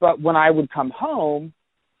but when I would come home,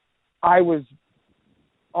 I was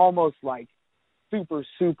almost like super,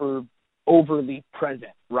 super overly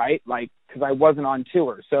present, right? Like, because I wasn't on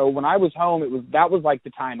tour. So when I was home, that was like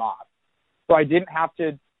the time off. So I didn't have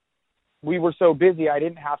to, we were so busy, I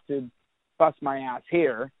didn't have to bust my ass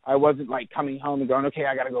here. I wasn't like coming home and going, okay,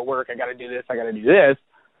 I got to go work. I got to do this. I got to do this.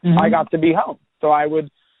 Mm-hmm. I got to be home. So I would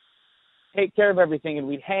take care of everything, and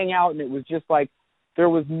we'd hang out, and it was just like, there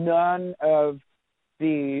was none of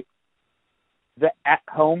the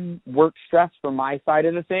at-home work stress from my side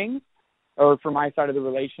of the thing, or from my side of the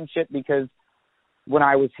relationship, because when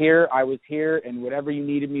I was here, and whatever you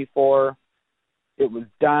needed me for, it was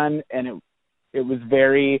done, and it was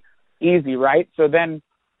very easy, right? So then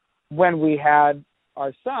when we had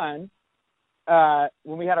our son,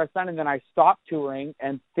 and then I stopped touring,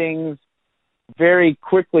 and things very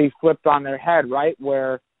quickly flipped on their head, right,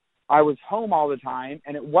 where I was home all the time,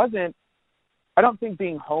 and I don't think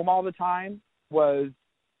being home all the time was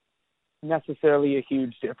necessarily a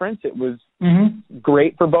huge difference. It was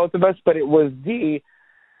great for both of us, but it was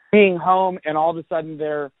being home, and all of a sudden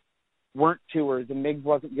there weren't tours, and Migs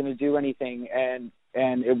wasn't going to do anything, and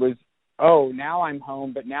it was, now I'm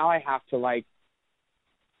home, but now I have to, like,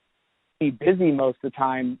 be busy most of the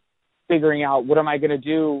time figuring out what am I going to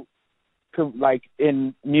do like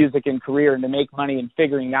in music and career and to make money and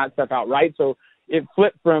figuring that stuff out, right? So it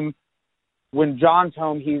flipped from when John's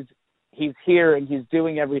home, he's he's here and he's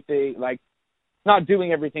doing everything, like, not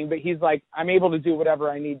doing everything, but he's like, I'm able to do whatever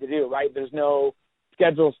I need to do, right? There's no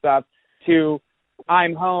schedule stuff, to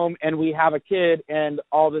I'm home and we have a kid and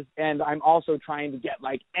all this, and I'm also trying to get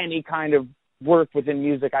like any kind of work within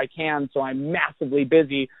music I can, so I'm massively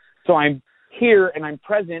busy. So I'm here and I'm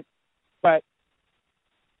present, but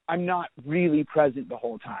I'm not really present the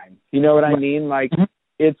whole time. You know what I mean? Like,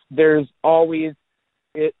 it always,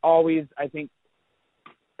 I think,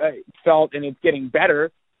 felt, and it's getting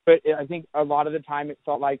better, but I think a lot of the time it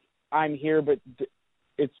felt like I'm here, but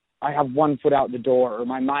I have one foot out the door, or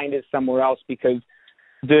my mind is somewhere else, because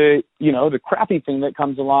the crappy thing that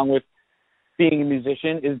comes along with being a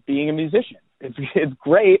musician is being a musician. It's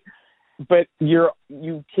great, but you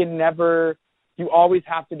always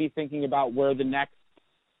have to be thinking about where the next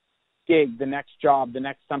gig, the next job, the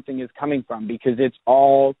next something is coming from, because it's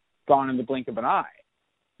all gone in the blink of an eye.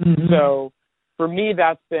 Mm-hmm. So for me,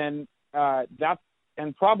 that's been,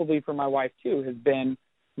 and probably for my wife too, has been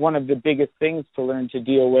one of the biggest things to learn to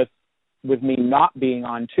deal with me not being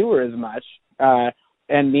on tour as much,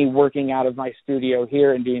 and me working out of my studio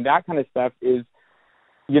here and doing that kind of stuff is,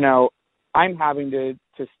 I'm having to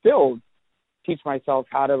still teach myself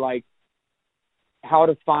how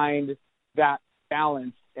to find that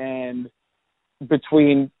balance and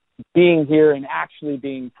between being here and actually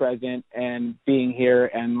being present, and being here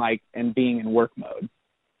and being in work mode.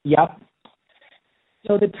 Yep.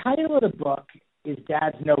 So the title of the book is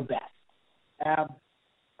Dads Know Best.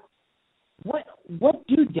 What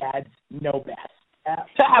do dads know best?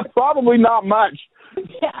 Probably not much.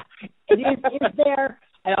 Yeah. Is there?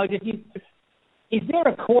 Is there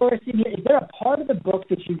a chorus in here? Is there a part of the book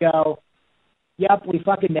that you go, "Yep, we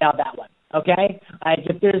fucking nailed that one"? Okay.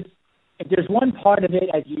 If there's one part of it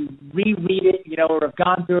as you reread it, or have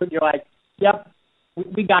gone through it, you're like, "Yep,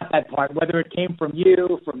 we got that part." Whether it came from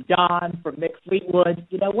you, from Don, from Mick Fleetwood,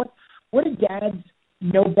 what do dads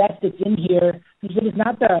know best that's in here? Because it's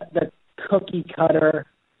not the cookie cutter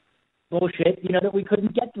bullshit, that we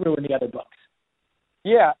couldn't get through in the other books.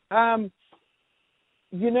 Yeah.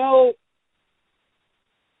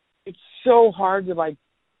 It's so hard to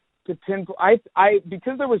pinpoint. I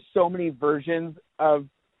because there was so many versions of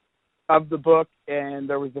the book, and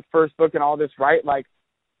there was the first book and all this, right? Like,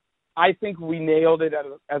 I think we nailed it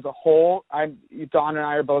as a whole. Don and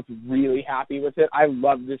I are both really happy with it. I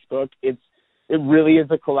love this book. It really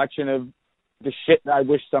is a collection of the shit that I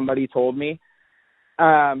wish somebody told me.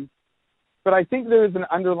 But I think there's an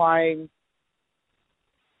underlying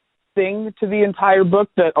thing to the entire book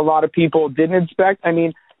that a lot of people didn't expect. I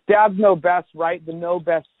mean, Dads Know Best, right? The Know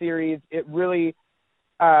Best series, it really,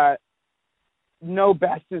 Know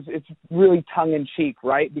Best it's really tongue-in-cheek,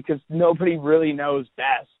 right? Because nobody really knows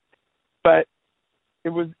best. But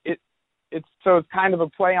it's kind of a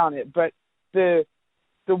play on it. But the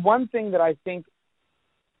one thing that I think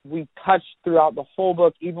we touched throughout the whole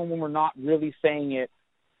book, even when we're not really saying it,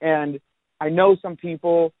 and I know some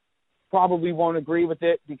people probably won't agree with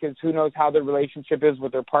it, because who knows how their relationship is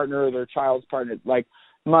with their partner or their child's partner, like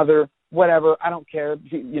mother, whatever. I don't care.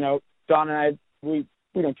 Don and I, we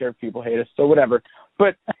don't care if people hate us, so whatever.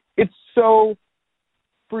 But it's so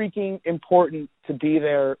freaking important to be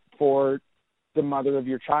there for the mother of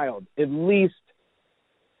your child, at least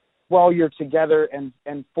while you're together,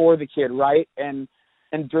 and for the kid, right? And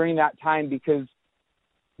during that time, because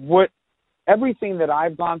everything that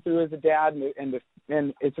I've gone through as a dad,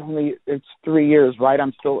 and it's 3 years, right?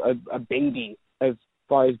 I'm still a baby as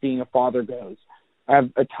far as being a father goes. I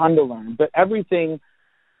have a ton to learn, but everything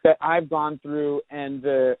that I've gone through, and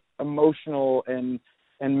the emotional and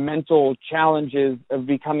mental challenges of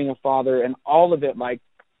becoming a father, and all of it, like,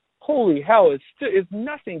 holy hell, it's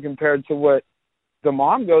nothing compared to what the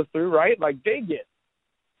mom goes through, right? Like, they get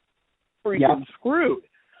freaking screwed.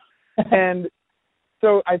 And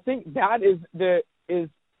so I think that is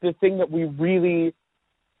the thing that we really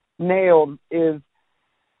nailed, is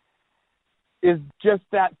just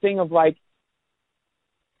that thing of, like,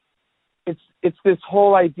 it's this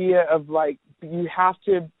whole idea of, like, you have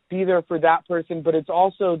to be there for that person, but it's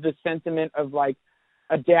also the sentiment of, like,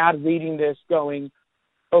 a dad reading this going,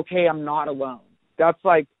 okay, I'm not alone. That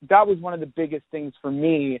was one of the biggest things for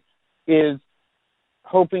me, is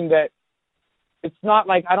hoping that it's not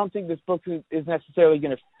like, I don't think this book is necessarily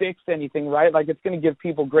going to fix anything, right? Like, it's going to give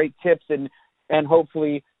people great tips and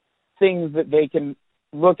hopefully things that they can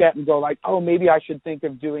look at and go, like, oh, maybe I should think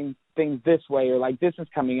of doing things this way, or like this is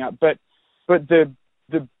coming up. But the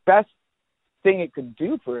best thing it could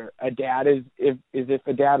do for a dad is if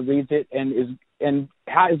a dad reads it and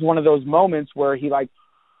has one of those moments where he, like,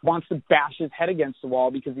 wants to bash his head against the wall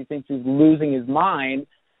because he thinks he's losing his mind,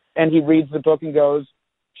 and he reads the book and goes,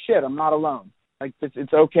 shit, I'm not alone. Like,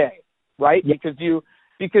 it's okay, right? Yeah.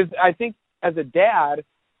 Because I think as a dad,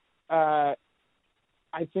 I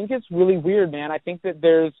think it's really weird, man. I think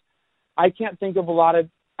that I can think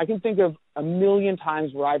of a million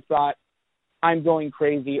times where I've thought, I'm going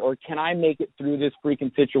crazy, or can I make it through this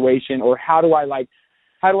freaking situation, or how do I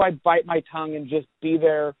bite my tongue and just be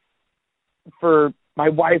there for my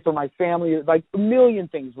wife or my family, like a million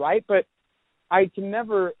things, right? But I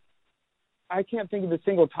can't think of a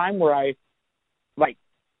single time where I like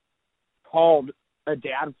called a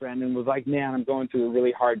dad friend and was like, man, I'm going through a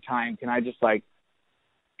really hard time. Can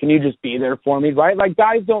you just be there for me, right? Like,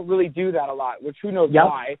 guys don't really do that a lot, which who knows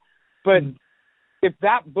why. But if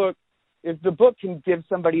the book can give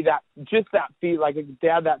somebody that feel, like a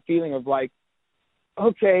dad, that feeling of like,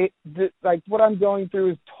 okay, like what I'm going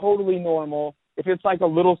through is totally normal. If it's like a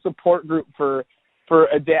little support group for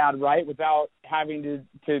a dad, right, without having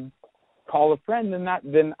to call a friend,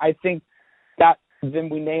 then I think then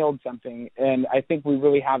we nailed something, and I think we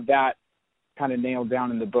really have that kind of nailed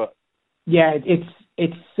down in the book. Yeah,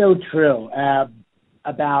 it's so true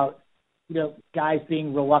about guys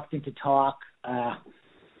being reluctant to talk,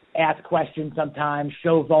 ask questions sometimes,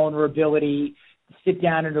 show vulnerability, sit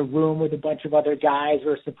down in a room with a bunch of other guys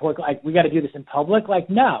or support. Like, we got to do this in public. Like,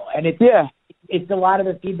 no. And it's a lot of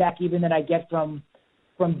the feedback even that I get from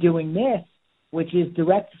doing this, which is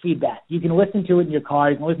direct feedback. You can listen to it in your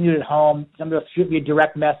car. You can listen to it at home. Somebody will shoot me a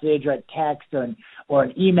direct message or a text or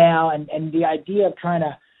an email. And the idea of trying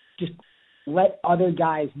to just let other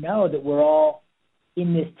guys know that we're all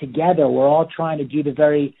in this together. We're all trying to do the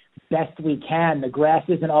very best we can. The grass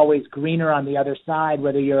isn't always greener on the other side,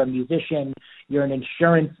 whether you're a musician, you're an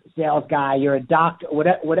insurance sales guy, you're a doctor,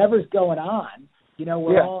 whatever's going on.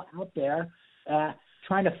 We're all out there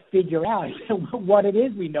trying to figure out what it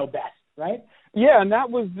is we know best, right? Yeah, and that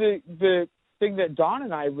was the thing that Don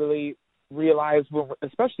and I really realized,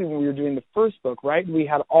 especially when we were doing the first book, right? We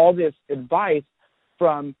had all this advice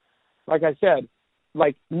from, like I said,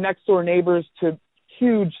 like next door neighbors to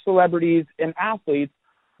huge celebrities and athletes.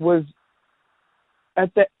 Was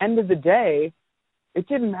at the end of the day, it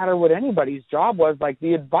didn't matter what anybody's job was. Like,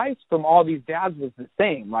 the advice from all these dads was the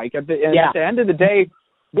same. Like, at the end of the day,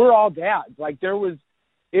 we're all dads. Like,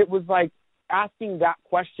 it was like asking that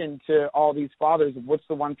question to all these fathers of what's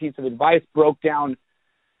the one piece of advice broke down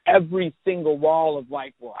every single wall of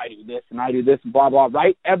like, well, I do this and I do this and blah, blah,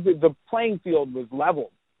 right? The playing field was leveled.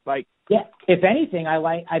 Like, yeah, if anything,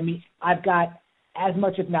 I've got as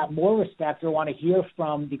much, if not more, respect or want to hear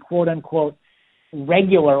from the quote-unquote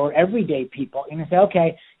regular or everyday people. And say,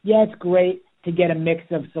 okay, yeah, it's great to get a mix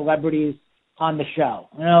of celebrities on the show.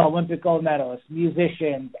 Olympic gold medalists,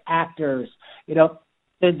 musicians, actors, the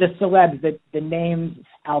celebs, the names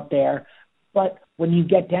out there. But when you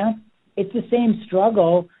get down, it's the same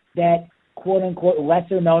struggle that quote-unquote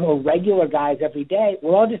lesser known or regular guys every day.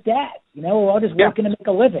 We're all just dads. We're all just working to make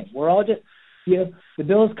a living. We're all just, the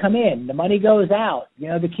bills come in, the money goes out,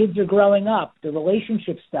 the kids are growing up, the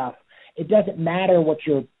relationship stuff. It doesn't matter what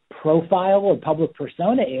your profile or public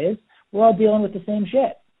persona is. We're all dealing with the same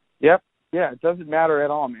shit. Yep. Yeah, it doesn't matter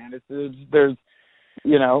at all, man. There's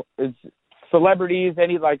it's celebrities,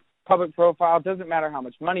 any like public profile. It doesn't matter how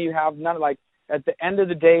much money you have. None, like, at the end of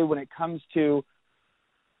the day, when it comes to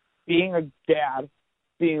being a dad,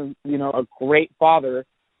 being a great father,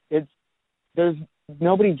 there's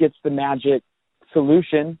nobody gets the magic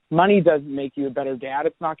solution. Money doesn't make you a better dad.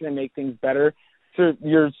 It's not going to make things better. So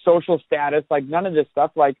your social status, like, none of this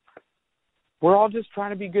stuff. Like, we're all just trying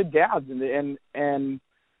to be good dads, and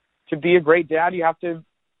to be a great dad, you have to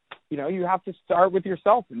start with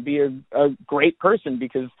yourself and be a great person,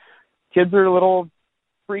 because kids are little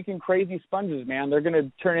freaking crazy sponges, man. They're going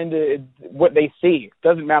to turn into what they see. It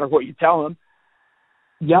doesn't matter what you tell them.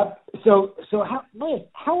 Yep. So how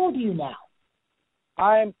old are you now?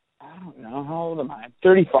 I don't know. How old am I? I'm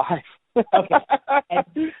 35. Okay.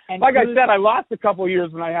 And like Cruz, I said, I lost a couple of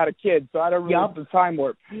years when I had a kid, so I don't really have the time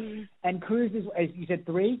warp. And Cruz is, as you said,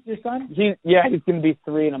 3, your son? He's going to be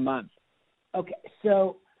 3 in a month. Okay.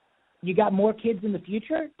 So you got more kids in the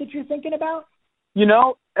future that you're thinking about?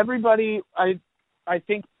 Everybody, I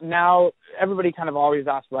think now everybody kind of always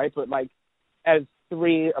asks, right? But like, as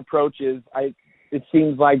 3 approaches, it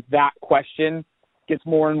seems like that question gets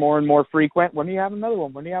more and more and more frequent. When do you have another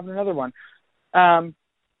one? When do you have another one?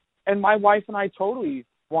 And my wife and I totally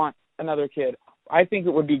want another kid. I think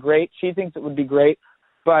it would be great. She thinks it would be great.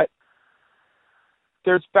 But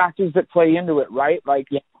there's factors that play into it, right? Like,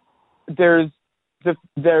 there's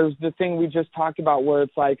the thing we just talked about where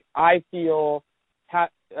it's like, I feel,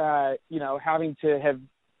 having to have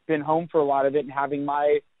been home for a lot of it and having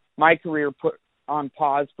my my career put on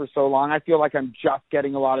pause for so long. I feel like I'm just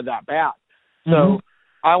getting a lot of that back. So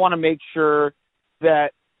I want to make sure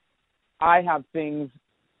that I have things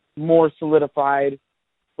more solidified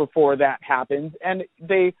before that happens. And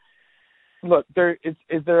is there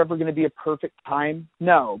ever going to be a perfect time?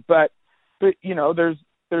 No, but you know, there's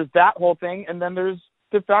that whole thing. And then there's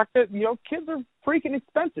the fact that, you know, kids are freaking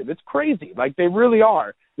expensive. It's crazy. Like, they really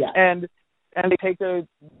are. Yeah. And having a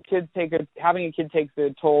kid takes a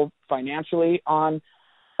toll financially on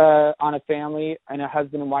a family and a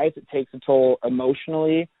husband and wife. It takes a toll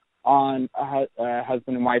emotionally on a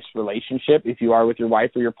husband and wife's relationship, if you are with your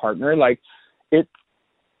wife or your partner. Like, it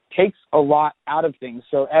takes a lot out of things.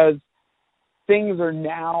 So as things are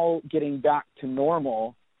now getting back to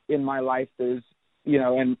normal in my life, there's, you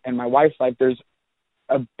know, and my wife's life, there's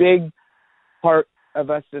a big part of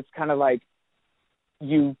us that's kind of like,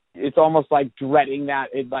 it's almost like dreading that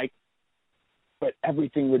but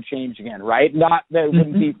everything would change again, right? Not that it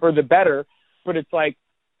wouldn't be for the better, but it's like,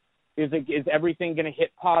 is everything going to hit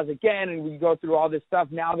pause again? And we go through all this stuff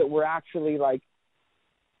now that we're actually like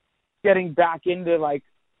getting back into like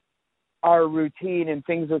our routine and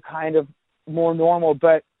things are kind of more normal.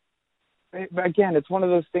 But again, it's one of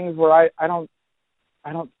those things where I don't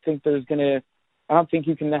think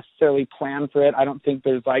you can necessarily plan for it. I don't think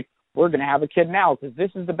there's like, we're going to have a kid now because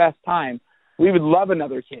this is the best time. We would love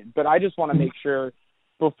another kid, but I just want to make sure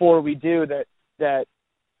before we do that,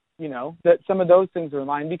 you know, that some of those things are in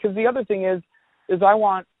line. Because the other thing is I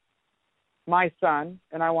want my son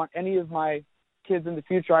and I want any of my kids in the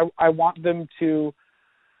future, I want them to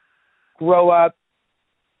grow up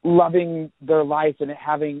loving their life and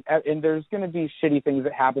there's going to be shitty things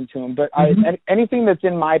that happen to them, but anything that's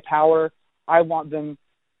in my power, I want them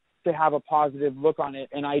to have a positive look on it.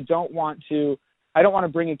 And I don't want to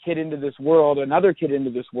bring another kid into this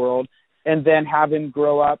world, and then have him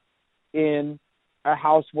grow up in a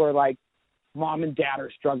house where like mom and dad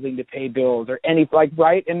are struggling to pay bills or any, like,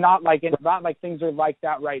 right. And not like things are like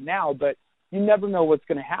that right now, but you never know what's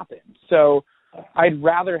going to happen. So I'd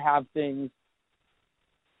rather have a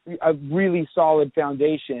really solid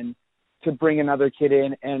foundation to bring another kid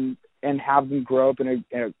in and have them grow up in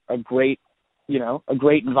a great, you know, a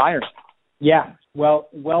great environment. Yeah. Well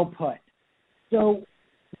put. So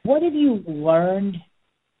what have you learned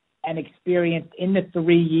and experienced in the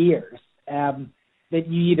 3 years that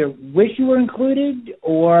you either wish you were included,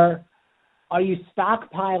 or are you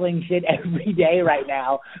stockpiling shit every day right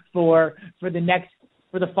now for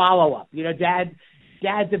the follow-up? You know,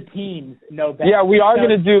 dads of teens know best. Yeah, we are going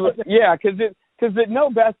to do, yeah, because Know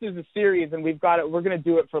Best is a series, and we're going to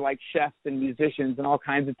do it for like chefs and musicians and all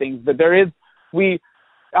kinds of things. But we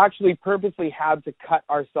actually purposely had to cut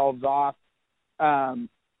ourselves off,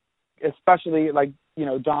 especially like, you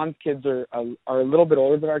know, Don's kids are a little bit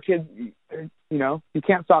older, but our kids, you know, you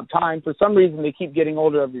can't stop time. For some reason, they keep getting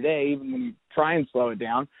older every day, even when you try and slow it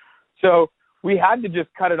down. So we had to just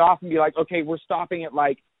cut it off and be like, okay, we're stopping it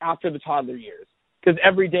like after the toddler years. Because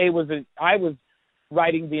every day I was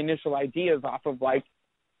writing the initial ideas off of like,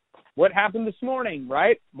 what happened this morning,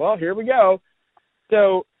 right? Well, here we go.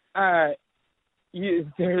 So I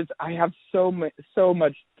have so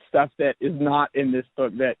much stuff that is not in this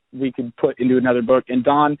book that we could put into another book. And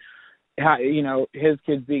Don, you know, his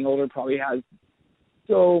kids being older probably has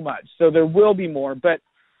so much. So there will be more. But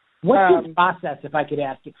what's your process, if I could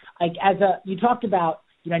ask you? Like, you talked about,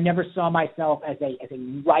 you know, I never saw myself as a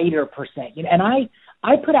writer per se. You know, and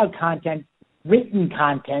I put out content, written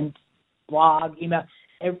content, blog, email,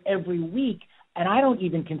 every week, and I don't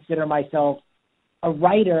even consider myself a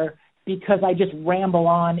writer because I just ramble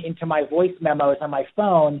on into my voice memos on my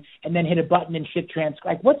phone and then hit a button and shit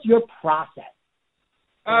transcribe. Like, what's your process?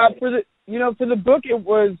 For the book, it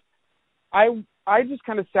was I just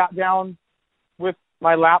kind of sat down with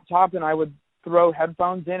my laptop and I would throw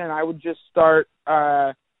headphones in and I would just start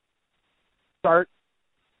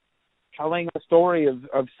telling a story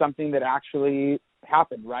of something that actually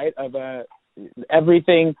happened, right? Of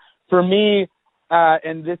everything for me,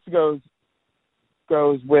 and this goes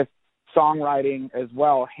with songwriting as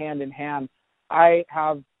well, hand in hand. I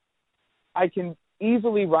can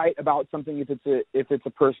easily write about something if it's a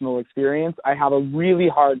personal experience. I have a really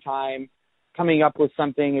hard time coming up with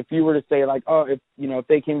something. If you were to say like, oh, if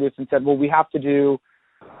they came to us and said, well, we have to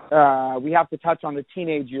touch on the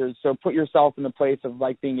teenage years, so put yourself in the place of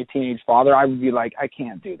like being a teenage father, I would be like, I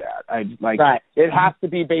can't do that. Right. It has to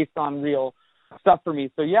be based on real stuff for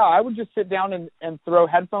me. So yeah, I would just sit down and throw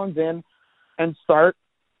headphones in and start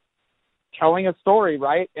telling a story,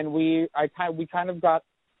 right? And we kind of got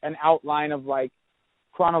an outline of like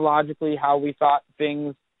chronologically how we thought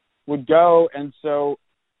things would go, and so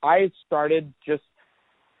I started just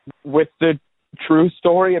with the true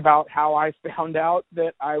story about how I found out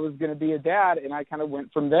that I was going to be a dad, and I kind of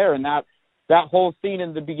went from there. And that whole scene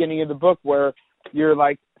in the beginning of the book where you're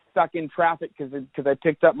like stuck in traffic because I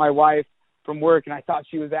picked up my wife from work, and I thought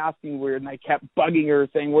she was asking weird, and I kept bugging her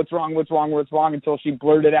saying, what's wrong, until she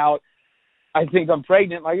blurted out, I think I'm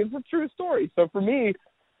pregnant. Like, it's a true story. So for me,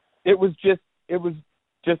 it was just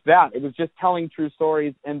that. It was just telling true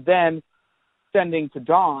stories and then sending to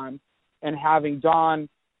Don and having Don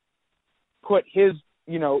put his,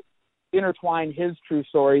 intertwine his true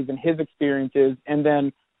stories and his experiences, and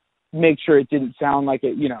then make sure it didn't sound like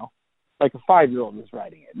it, like a 5-year-old was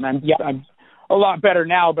writing it. And I'm a lot better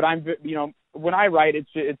now, but when I write,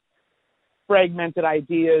 it's fragmented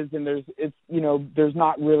ideas, and there's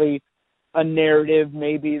not really a narrative,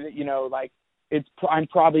 maybe that, I'm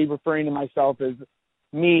probably referring to myself as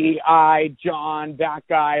me, I, John, that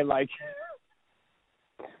guy, like.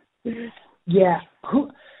 Yeah.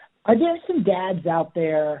 Are there some dads out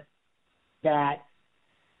there that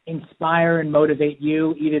inspire and motivate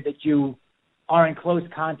you, either that you are in close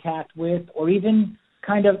contact with, or even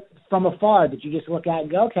kind of from afar that you just look at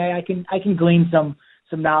and go, okay, I can glean some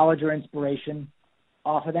knowledge or inspiration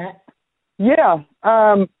off of that? Yeah.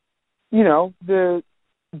 The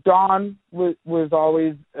Don was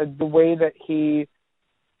always the way that he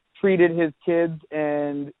treated his kids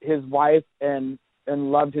and his wife and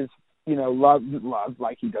loved his, loved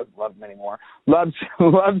like he doesn't love them anymore, loves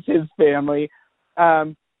his family.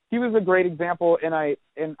 He was a great example, and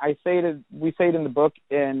we say it in the book,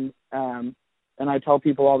 and I tell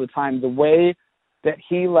people all the time, the way that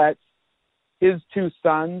he lets his 2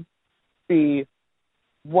 sons be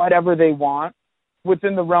whatever they want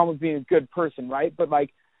within the realm of being a good person, right? But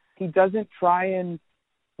like, he doesn't try and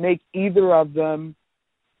make either of them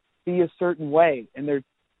be a certain way, and they're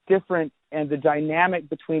different, and the dynamic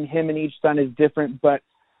between him and each son is different, but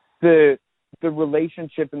the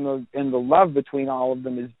relationship and the love between all of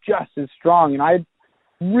them is just as strong. And I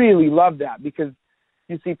really love that, because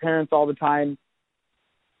you see parents all the time,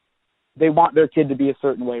 they want their kid to be a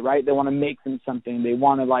certain way, right? They want to make them something. They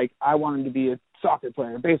want to, I want him to be a soccer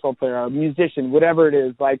player, a baseball player, a musician, whatever it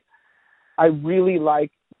is. Like, I really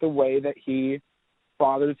like the way that he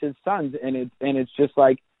fathers his sons, and it's just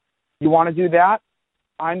like, you want to do that?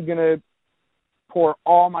 I'm going to pour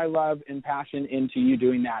all my love and passion into you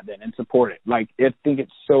doing that then, and support it. Like, I think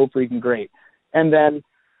it's so freaking great. And then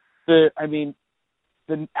the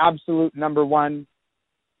absolute number one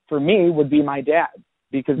for me would be my dad,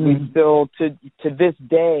 because we still, to this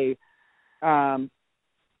day,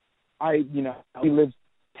 he lives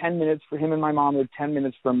 10 minutes, for him and my mom live 10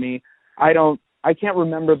 minutes from me. I can't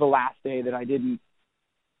remember the last day that I didn't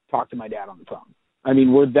talk to my dad on the phone. I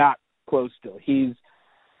mean, we're that close still. He's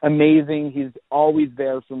amazing. He's always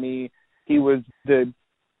there for me. He was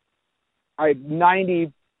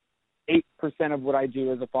 98% of what I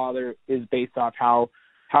do as a father is based off how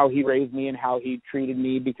he raised me and how he treated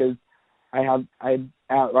me, because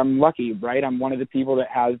I'm lucky, right? I'm one of the people that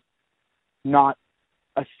has not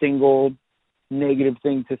a single negative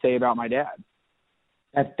thing to say about my dad.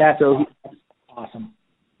 That's awesome.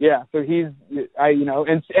 Yeah. So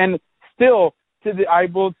and still I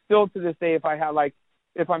will still to this day, if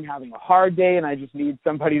I'm having a hard day and I just need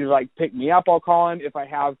somebody to pick me up, I'll call him.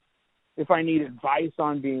 If I need advice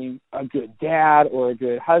on being a good dad or a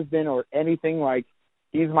good husband or anything,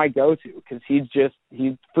 he's my go-to, because he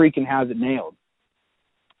freaking has it nailed.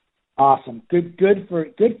 Awesome. Good for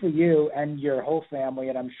you and your whole family,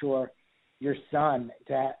 and I'm sure your son,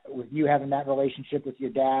 with you having that relationship with your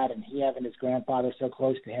dad and he having his grandfather so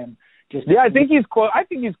close to him. I think he's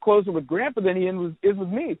closer with Grandpa than he is with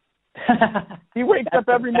me. He wakes up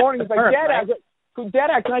every morning. He's like,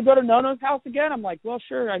 Dad, can I go to Nono's house again? I'm like, well,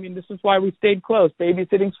 sure. I mean, this is why we stayed close.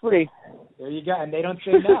 Babysitting's free. There you go. And they don't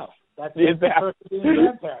say no. That's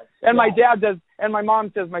and my dad does, and my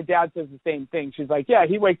mom says my dad says the same thing. She's like, yeah,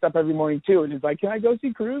 he wakes up every morning too, and he's like, can I go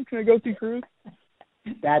see Cruz?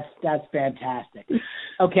 That's fantastic.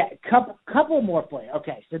 Okay, couple more for you.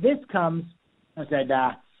 Okay, so this comes. I said,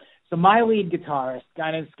 so my lead guitarist,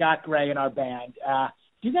 guy named Scott Gray in our band.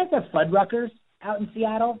 Do you guys have Fuddruckers out in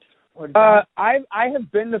Seattle? I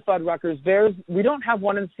have been to Fuddruckers. We don't have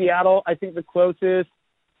one in Seattle. I think the closest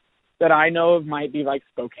that I know of might be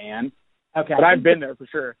Spokane. Okay, but I've been there for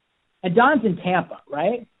sure. And Don's in Tampa,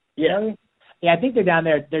 right? Yeah. Yeah, I think they're down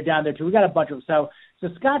there. They're down there too. We got a bunch of them. So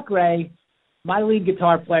Scott Gray, my lead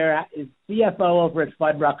guitar player, is CFO over at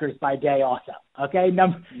Fuddruckers by day also. Okay?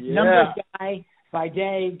 Number guy by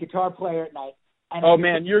day, guitar player at night. And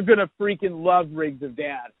man, you're going to freaking love Rigs of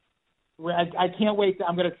Dad. I can't wait.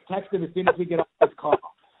 I'm going to text him as soon as we get off this call.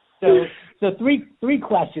 So three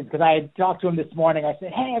questions, because I had talked to him this morning. I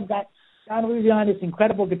said, hey, I've got John Luzzi on, this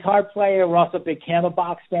incredible guitar player. We're also big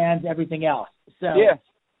Candlebox fans, everything else. So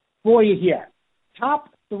for you here, top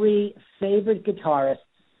 3 favorite guitarists,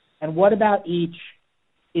 and what about each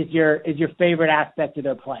is your favorite aspect of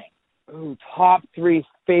their playing? Ooh, top 3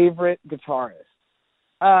 favorite guitarists.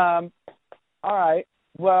 All right.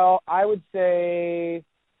 Well, I would say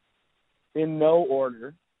in no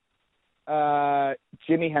order.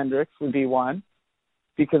 Jimi Hendrix would be one,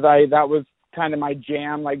 because that was kind of my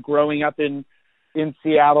jam. Like growing up in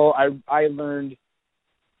Seattle, I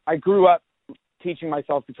grew up teaching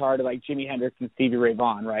myself guitar to like Jimi Hendrix and Stevie Ray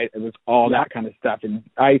Vaughan, right? It was all that kind of stuff. And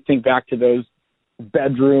I think back to those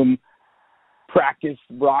bedroom practice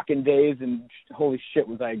rocking days, and holy shit,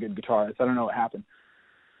 was I a good guitarist. I don't know what happened.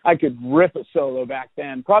 I could rip a solo back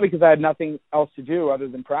then, probably because I had nothing else to do other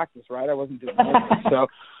than practice, right? I wasn't doing anything.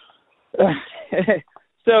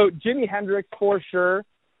 So Jimi Hendrix for sure.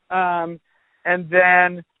 And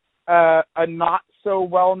then a not so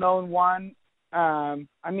well-known one,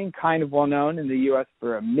 I mean kind of well-known in the U.S.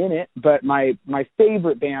 for a minute, but my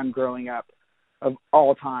favorite band growing up of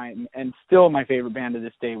all time, and still my favorite band to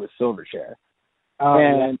this day, was Silverchair.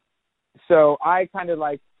 So I kind of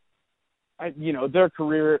like, their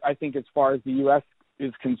career, I think as far as the U.S.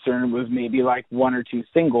 is concerned, was maybe like 1 or 2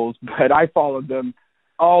 singles, but I followed them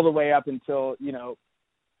all the way up until,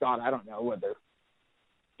 God, I don't know what their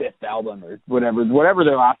 5th album or whatever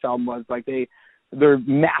their last album was. Like they're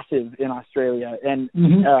massive in Australia. And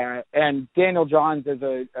and Daniel Johns as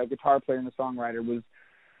a guitar player and a songwriter was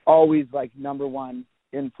always like number one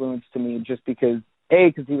influence to me, just because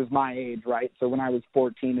he was my age, right? So when I was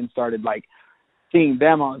 14 and started like seeing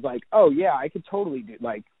them, I was like, oh yeah, I could totally do,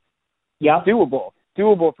 like, doable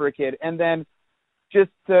for a kid. And then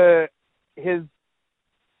just his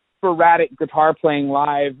sporadic guitar playing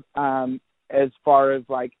live, as far as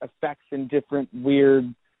like effects and different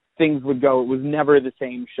weird things would go, it was never the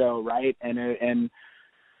same show, right? And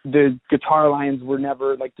the guitar lines were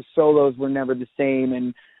never, like the solos were never the same,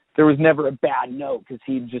 and there was never a bad note, because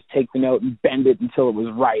he'd just take the note and bend it until it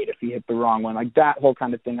was right if he hit the wrong one. Like that whole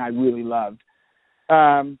kind of thing I really loved.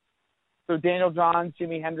 So Daniel Johns,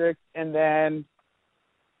 Jimi Hendrix, and then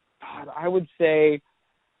I would say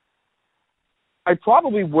I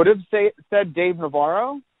probably would have said Dave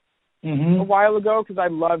Navarro a while ago, because I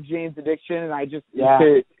love Jane's Addiction, and I just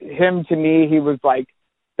to me, he was like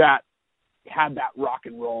that, had that rock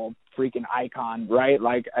and roll freaking icon, right?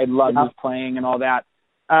 Like I loved his playing and all that.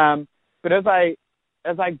 But as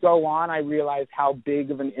I go on, I realize how big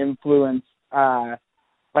of an influence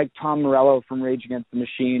like Tom Morello from Rage Against the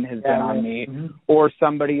Machine has been on me, or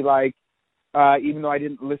somebody like, even though I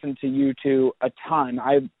didn't listen to U2 a ton,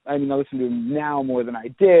 I mean I listen to him now more than I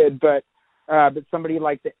did, but somebody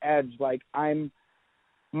like The Edge, like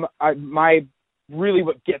really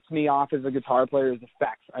what gets me off as a guitar player is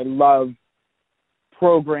effects. I love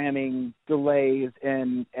programming delays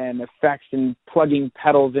and effects and plugging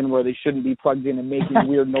pedals in where they shouldn't be plugged in and making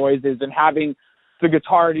weird noises and having the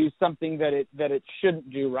guitar do something that it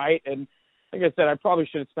shouldn't do, right? And like I said, I probably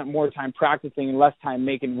should have spent more time practicing and less time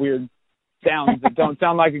making weird sounds that don't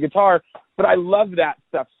sound like a guitar, but I love that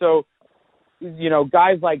stuff. So,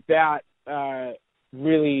 guys like that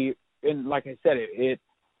really, and like I said,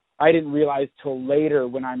 I didn't realize till later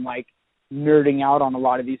when I'm like nerding out on a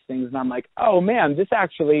lot of these things, and I'm like, oh man,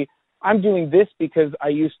 I'm doing this because I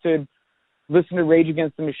used to listen to Rage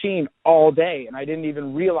Against the Machine all day, and I didn't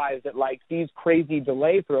even realize that like these crazy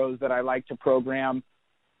delay throws that I like to program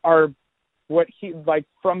are what he like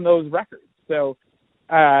from those records. So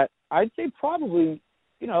I'd say probably,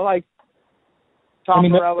 like Tom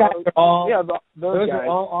Morello. Those guys are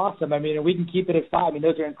all awesome. I mean, and we can keep it at 5. I mean,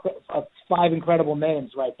 those are 5 incredible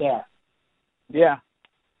names right there. Yeah.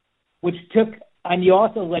 And you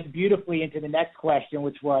also led beautifully into the next question,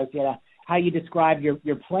 which was, how you describe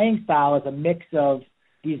your playing style as a mix of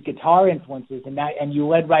these guitar influences, and you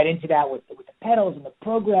led right into that with the pedals and the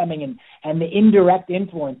programming and the indirect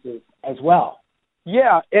influences as well.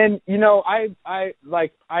 Yeah, and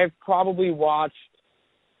I've probably watched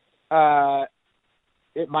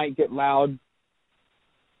It Might Get Loud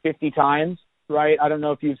 50 times, right? I don't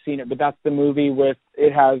know if you've seen it, but that's the movie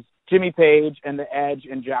it has Jimmy Page and The Edge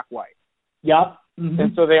and Jack White. Yep.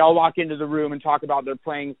 And so they all walk into the room and talk about their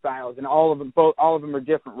playing styles, and all of them are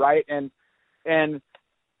different, right? And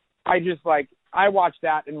I just I watch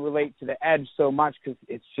that and relate to The Edge so much, because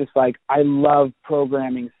it's just like I love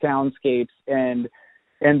programming soundscapes and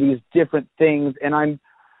these different things. And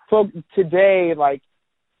today,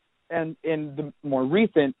 and in the more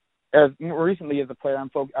recently as a player,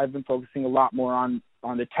 I've been focusing a lot more on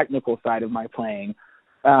on the technical side of my playing,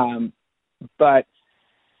 but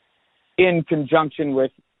in conjunction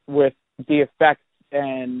with the effects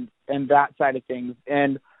and that side of things.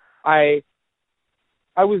 And I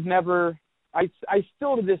was never, I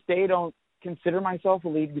still to this day don't consider myself a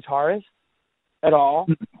lead guitarist at all,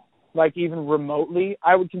 like even remotely.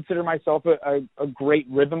 I would consider myself a great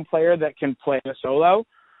rhythm player that can play a solo.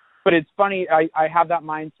 But it's funny, I have that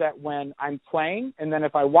mindset when I'm playing, and then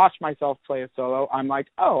if I watch myself play a solo, I'm like,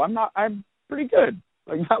 oh, I'm pretty good.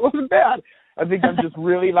 Like, that wasn't bad. I think I'm just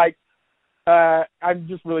really I'm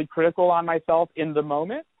just really critical on myself in the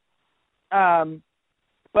moment.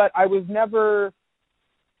 But I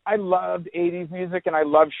loved 80s music and I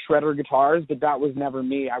loved shredder guitars, but that was never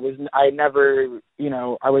me. I was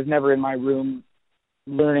never in my room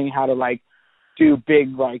learning how to like do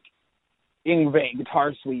big like Yngwie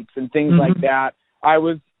guitar sweeps and things like that. I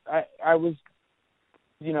was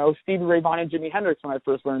Stevie Ray Vaughan and Jimi Hendrix when I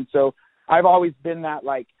first learned. So I've always been that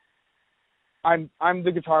like I'm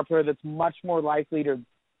the guitar player that's much more likely to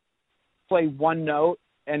play one note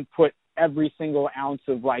and put every single ounce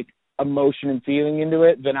of like emotion and feeling into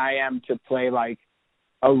it than I am to play like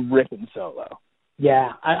a ripping solo.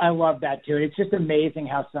 Yeah, I love that too. It's just amazing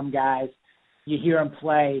how some guys, you hear them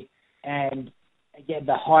play and again,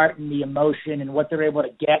 the heart and the emotion and what they're able to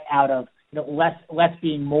get out of, less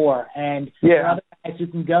being more. And there are other guys who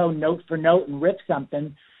can go note for note and rip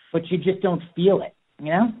something, but you just don't feel it,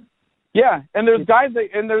 Yeah, and there's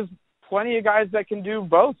there's plenty of guys that can do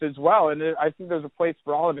both as well, and I think there's a place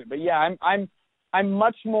for all of it. But yeah, I'm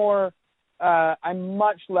much more, I'm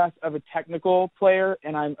much less of a technical player,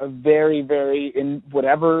 and I'm a very, very, in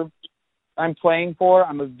whatever I'm playing for,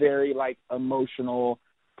 I'm a very like emotional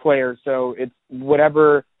player. So it's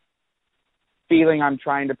whatever feeling I'm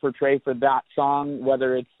trying to portray for that song,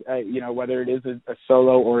 whether it's whether it is a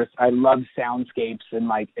solo or I love soundscapes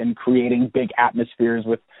and creating big atmospheres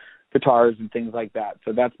with guitars and things like that.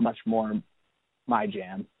 So that's much more my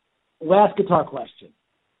jam. Last guitar question.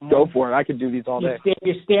 Go for it. I could do these all day.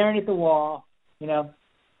 You're staring at the wall.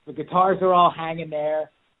 The guitars are all hanging there.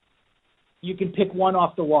 You can pick one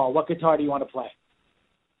off the wall. What guitar do you want to play?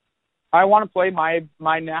 I want to play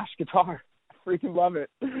my Nash guitar. I freaking love it.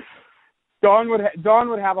 Don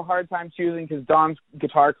would have a hard time choosing because Don's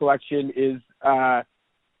guitar collection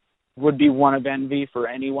would be one of envy for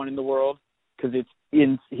anyone in the world because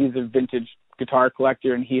he's a vintage guitar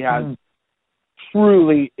collector and he has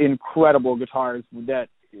truly incredible guitars that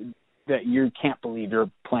you can't believe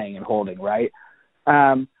you're playing and holding, right?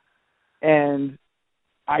 And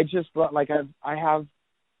I just I have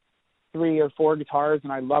 3 or 4 guitars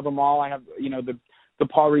and I love them all. I have, the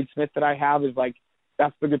Paul Reed Smith that I have is like,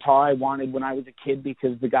 that's the guitar I wanted when I was a kid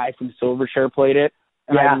because the guy from Silverchair played it.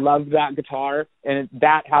 And I love that guitar. And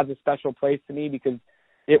that has a special place to me because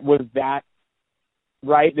it was that,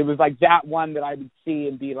 right? It was like that one that I would see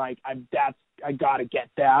and be like, I got to get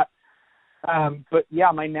that. But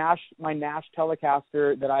yeah, my Nash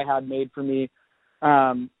Telecaster that I had made for me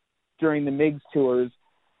during the Migs tours,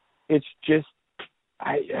 it's just,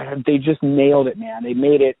 they just nailed it, man. They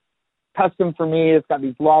made it custom for me. It's got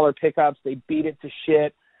these Lawler pickups. They beat it to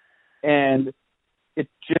shit. And it's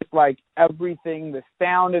just like everything, the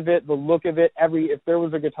sound of it, the look of it, if there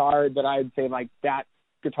was a guitar that I'd say like that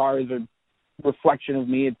guitar is a reflection of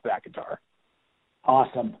me, it's that guitar.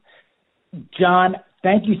 Awesome. John,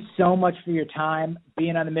 thank you so much for your time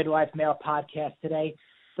being on the Midlife Male podcast today.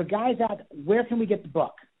 For guys out there, where can we get the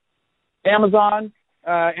book? Amazon,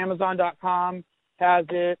 Amazon.com has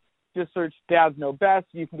it. Just search Dads Know Best.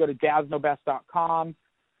 You can go to dadsknowbest.com,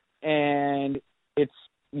 and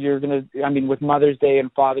with Mother's Day and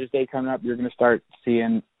Father's Day coming up, you're going to start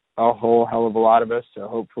seeing a whole hell of a lot of us. So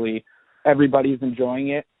hopefully everybody's enjoying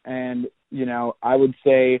it. And, I would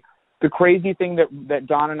say the crazy thing that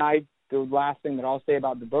Don and I, the last thing that I'll say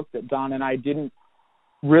about the book that Don and I didn't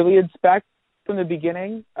really expect from the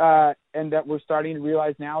beginning, and that we're starting to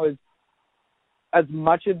realize now is as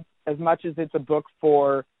much as it's a book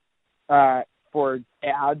for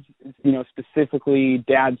dads, specifically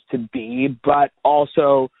dads to be, but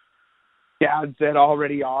also dads that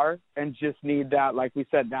already are and just need that, like we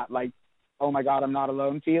said, that like, oh my God, I'm not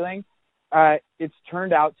alone feeling. It's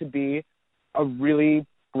turned out to be a really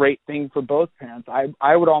great thing for both parents.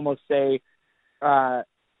 I would almost say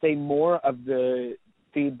more of the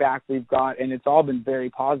feedback we've got, and it's all been very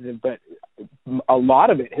positive, but a lot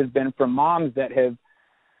of it has been from moms that have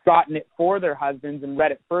gotten it for their husbands and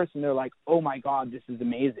read it first, and they're like, oh my God, this is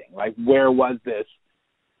amazing. Like, where was this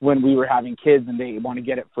when we were having kids? And they want to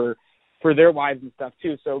get it for for their wives and stuff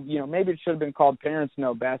too. So, maybe it should have been called Parents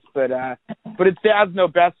Know Best, but it's Dads Know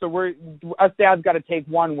Best. So us dads got to take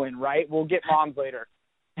one win, right? We'll get moms later.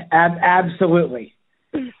 Absolutely.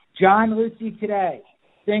 John Luzzi today,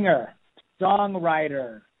 singer,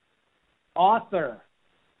 songwriter, author,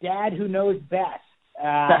 dad who knows best.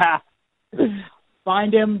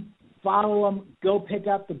 Find him, follow him, go pick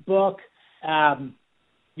up the book.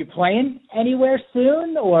 You playing anywhere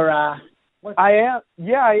soon, or? I am.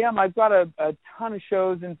 Yeah, I am. I've got a ton of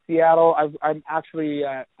shows in Seattle. I'm actually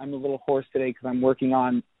I'm a little hoarse today because I'm working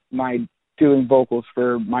on doing vocals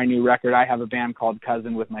for my new record. I have a band called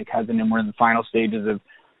Cousin with my cousin, and we're in the final stages of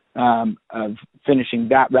finishing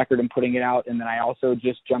that record and putting it out. And then I also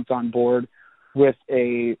just jumped on board with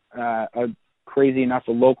a crazy enough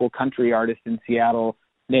a local country artist in Seattle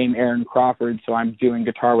named Aaron Crawford. So I'm doing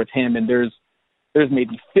guitar with him, and there's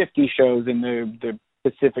maybe 50 shows in the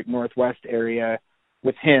Pacific Northwest area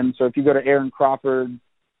with him. So if you go to Aaron Crawford,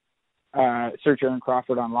 search Aaron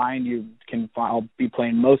Crawford online, you can I'll be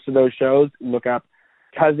playing most of those shows. Look up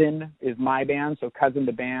Cousin is my band, so Cousin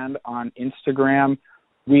the Band on Instagram.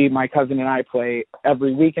 My cousin and I play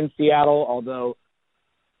every week in Seattle, although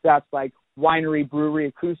that's like winery, brewery,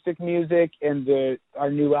 acoustic music, and our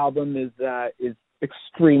new album is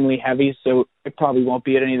extremely heavy, so it probably won't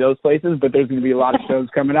be at any of those places, but there's going to be a lot of shows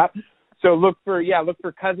coming up. So look for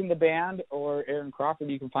Cousin the Band or Aaron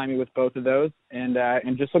Crawford. You can find me with both of those, and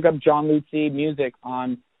just look up John Luzzi Music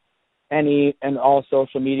on any and all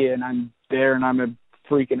social media, and I'm there, and I'm a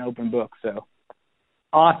freaking open book. So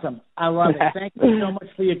awesome! I love it. Thank you so much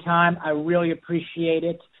for your time. I really appreciate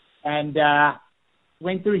it, and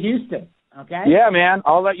swing through Houston. Okay? Yeah, man.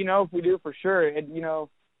 I'll let you know if we do for sure. And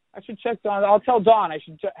I should check Don. I'll tell Don. I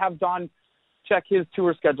should have Don check his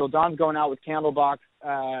tour schedule. Don's going out with Candlebox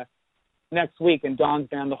next week, and Don's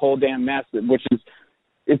band The Whole Damn Mess, which is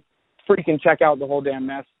it's freaking check out The Whole Damn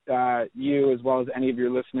Mess, you as well as any of your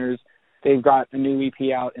listeners. They've got a new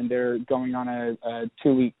EP out, and they're going on a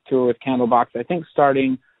 2-week tour with Candlebox, I think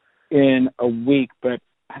starting in a week, but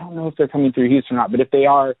I don't know if they're coming through Houston or not, but if they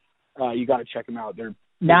are, you got to check them out.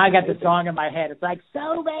 Now I got the song in my head. It's like,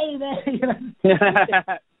 so baby.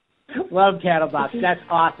 Love Candlebox. That's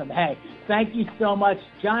awesome. Hey, thank you so much.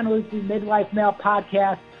 John Luzzi, Midlife Male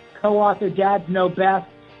Podcast, co-author, Dads Know Best.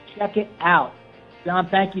 Check it out. John,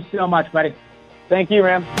 thank you so much, buddy. Thank you,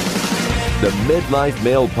 man. The Midlife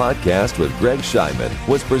Male Podcast with Greg Scheinman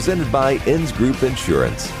was presented by Inns Group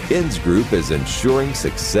Insurance. Inns Group is insuring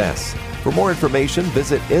success. For more information,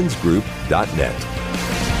 visit innsgroup.net.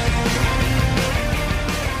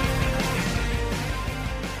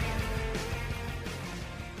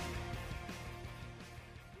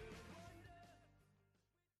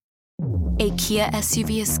 A Kia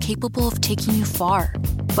SUV is capable of taking you far.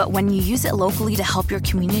 But when you use it locally to help your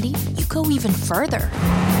community, you go even further.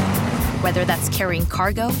 Whether that's carrying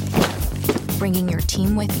cargo, bringing your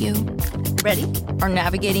team with you, ready, or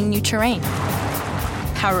navigating new terrain.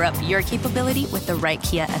 Power up your capability with the right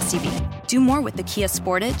Kia SUV. Do more with the Kia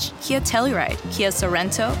Sportage, Kia Telluride, Kia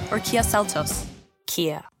Sorento, or Kia Seltos.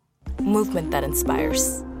 Kia. Movement that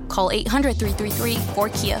inspires. Call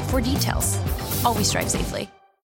 800-333-4KIA for details. Always drive safely.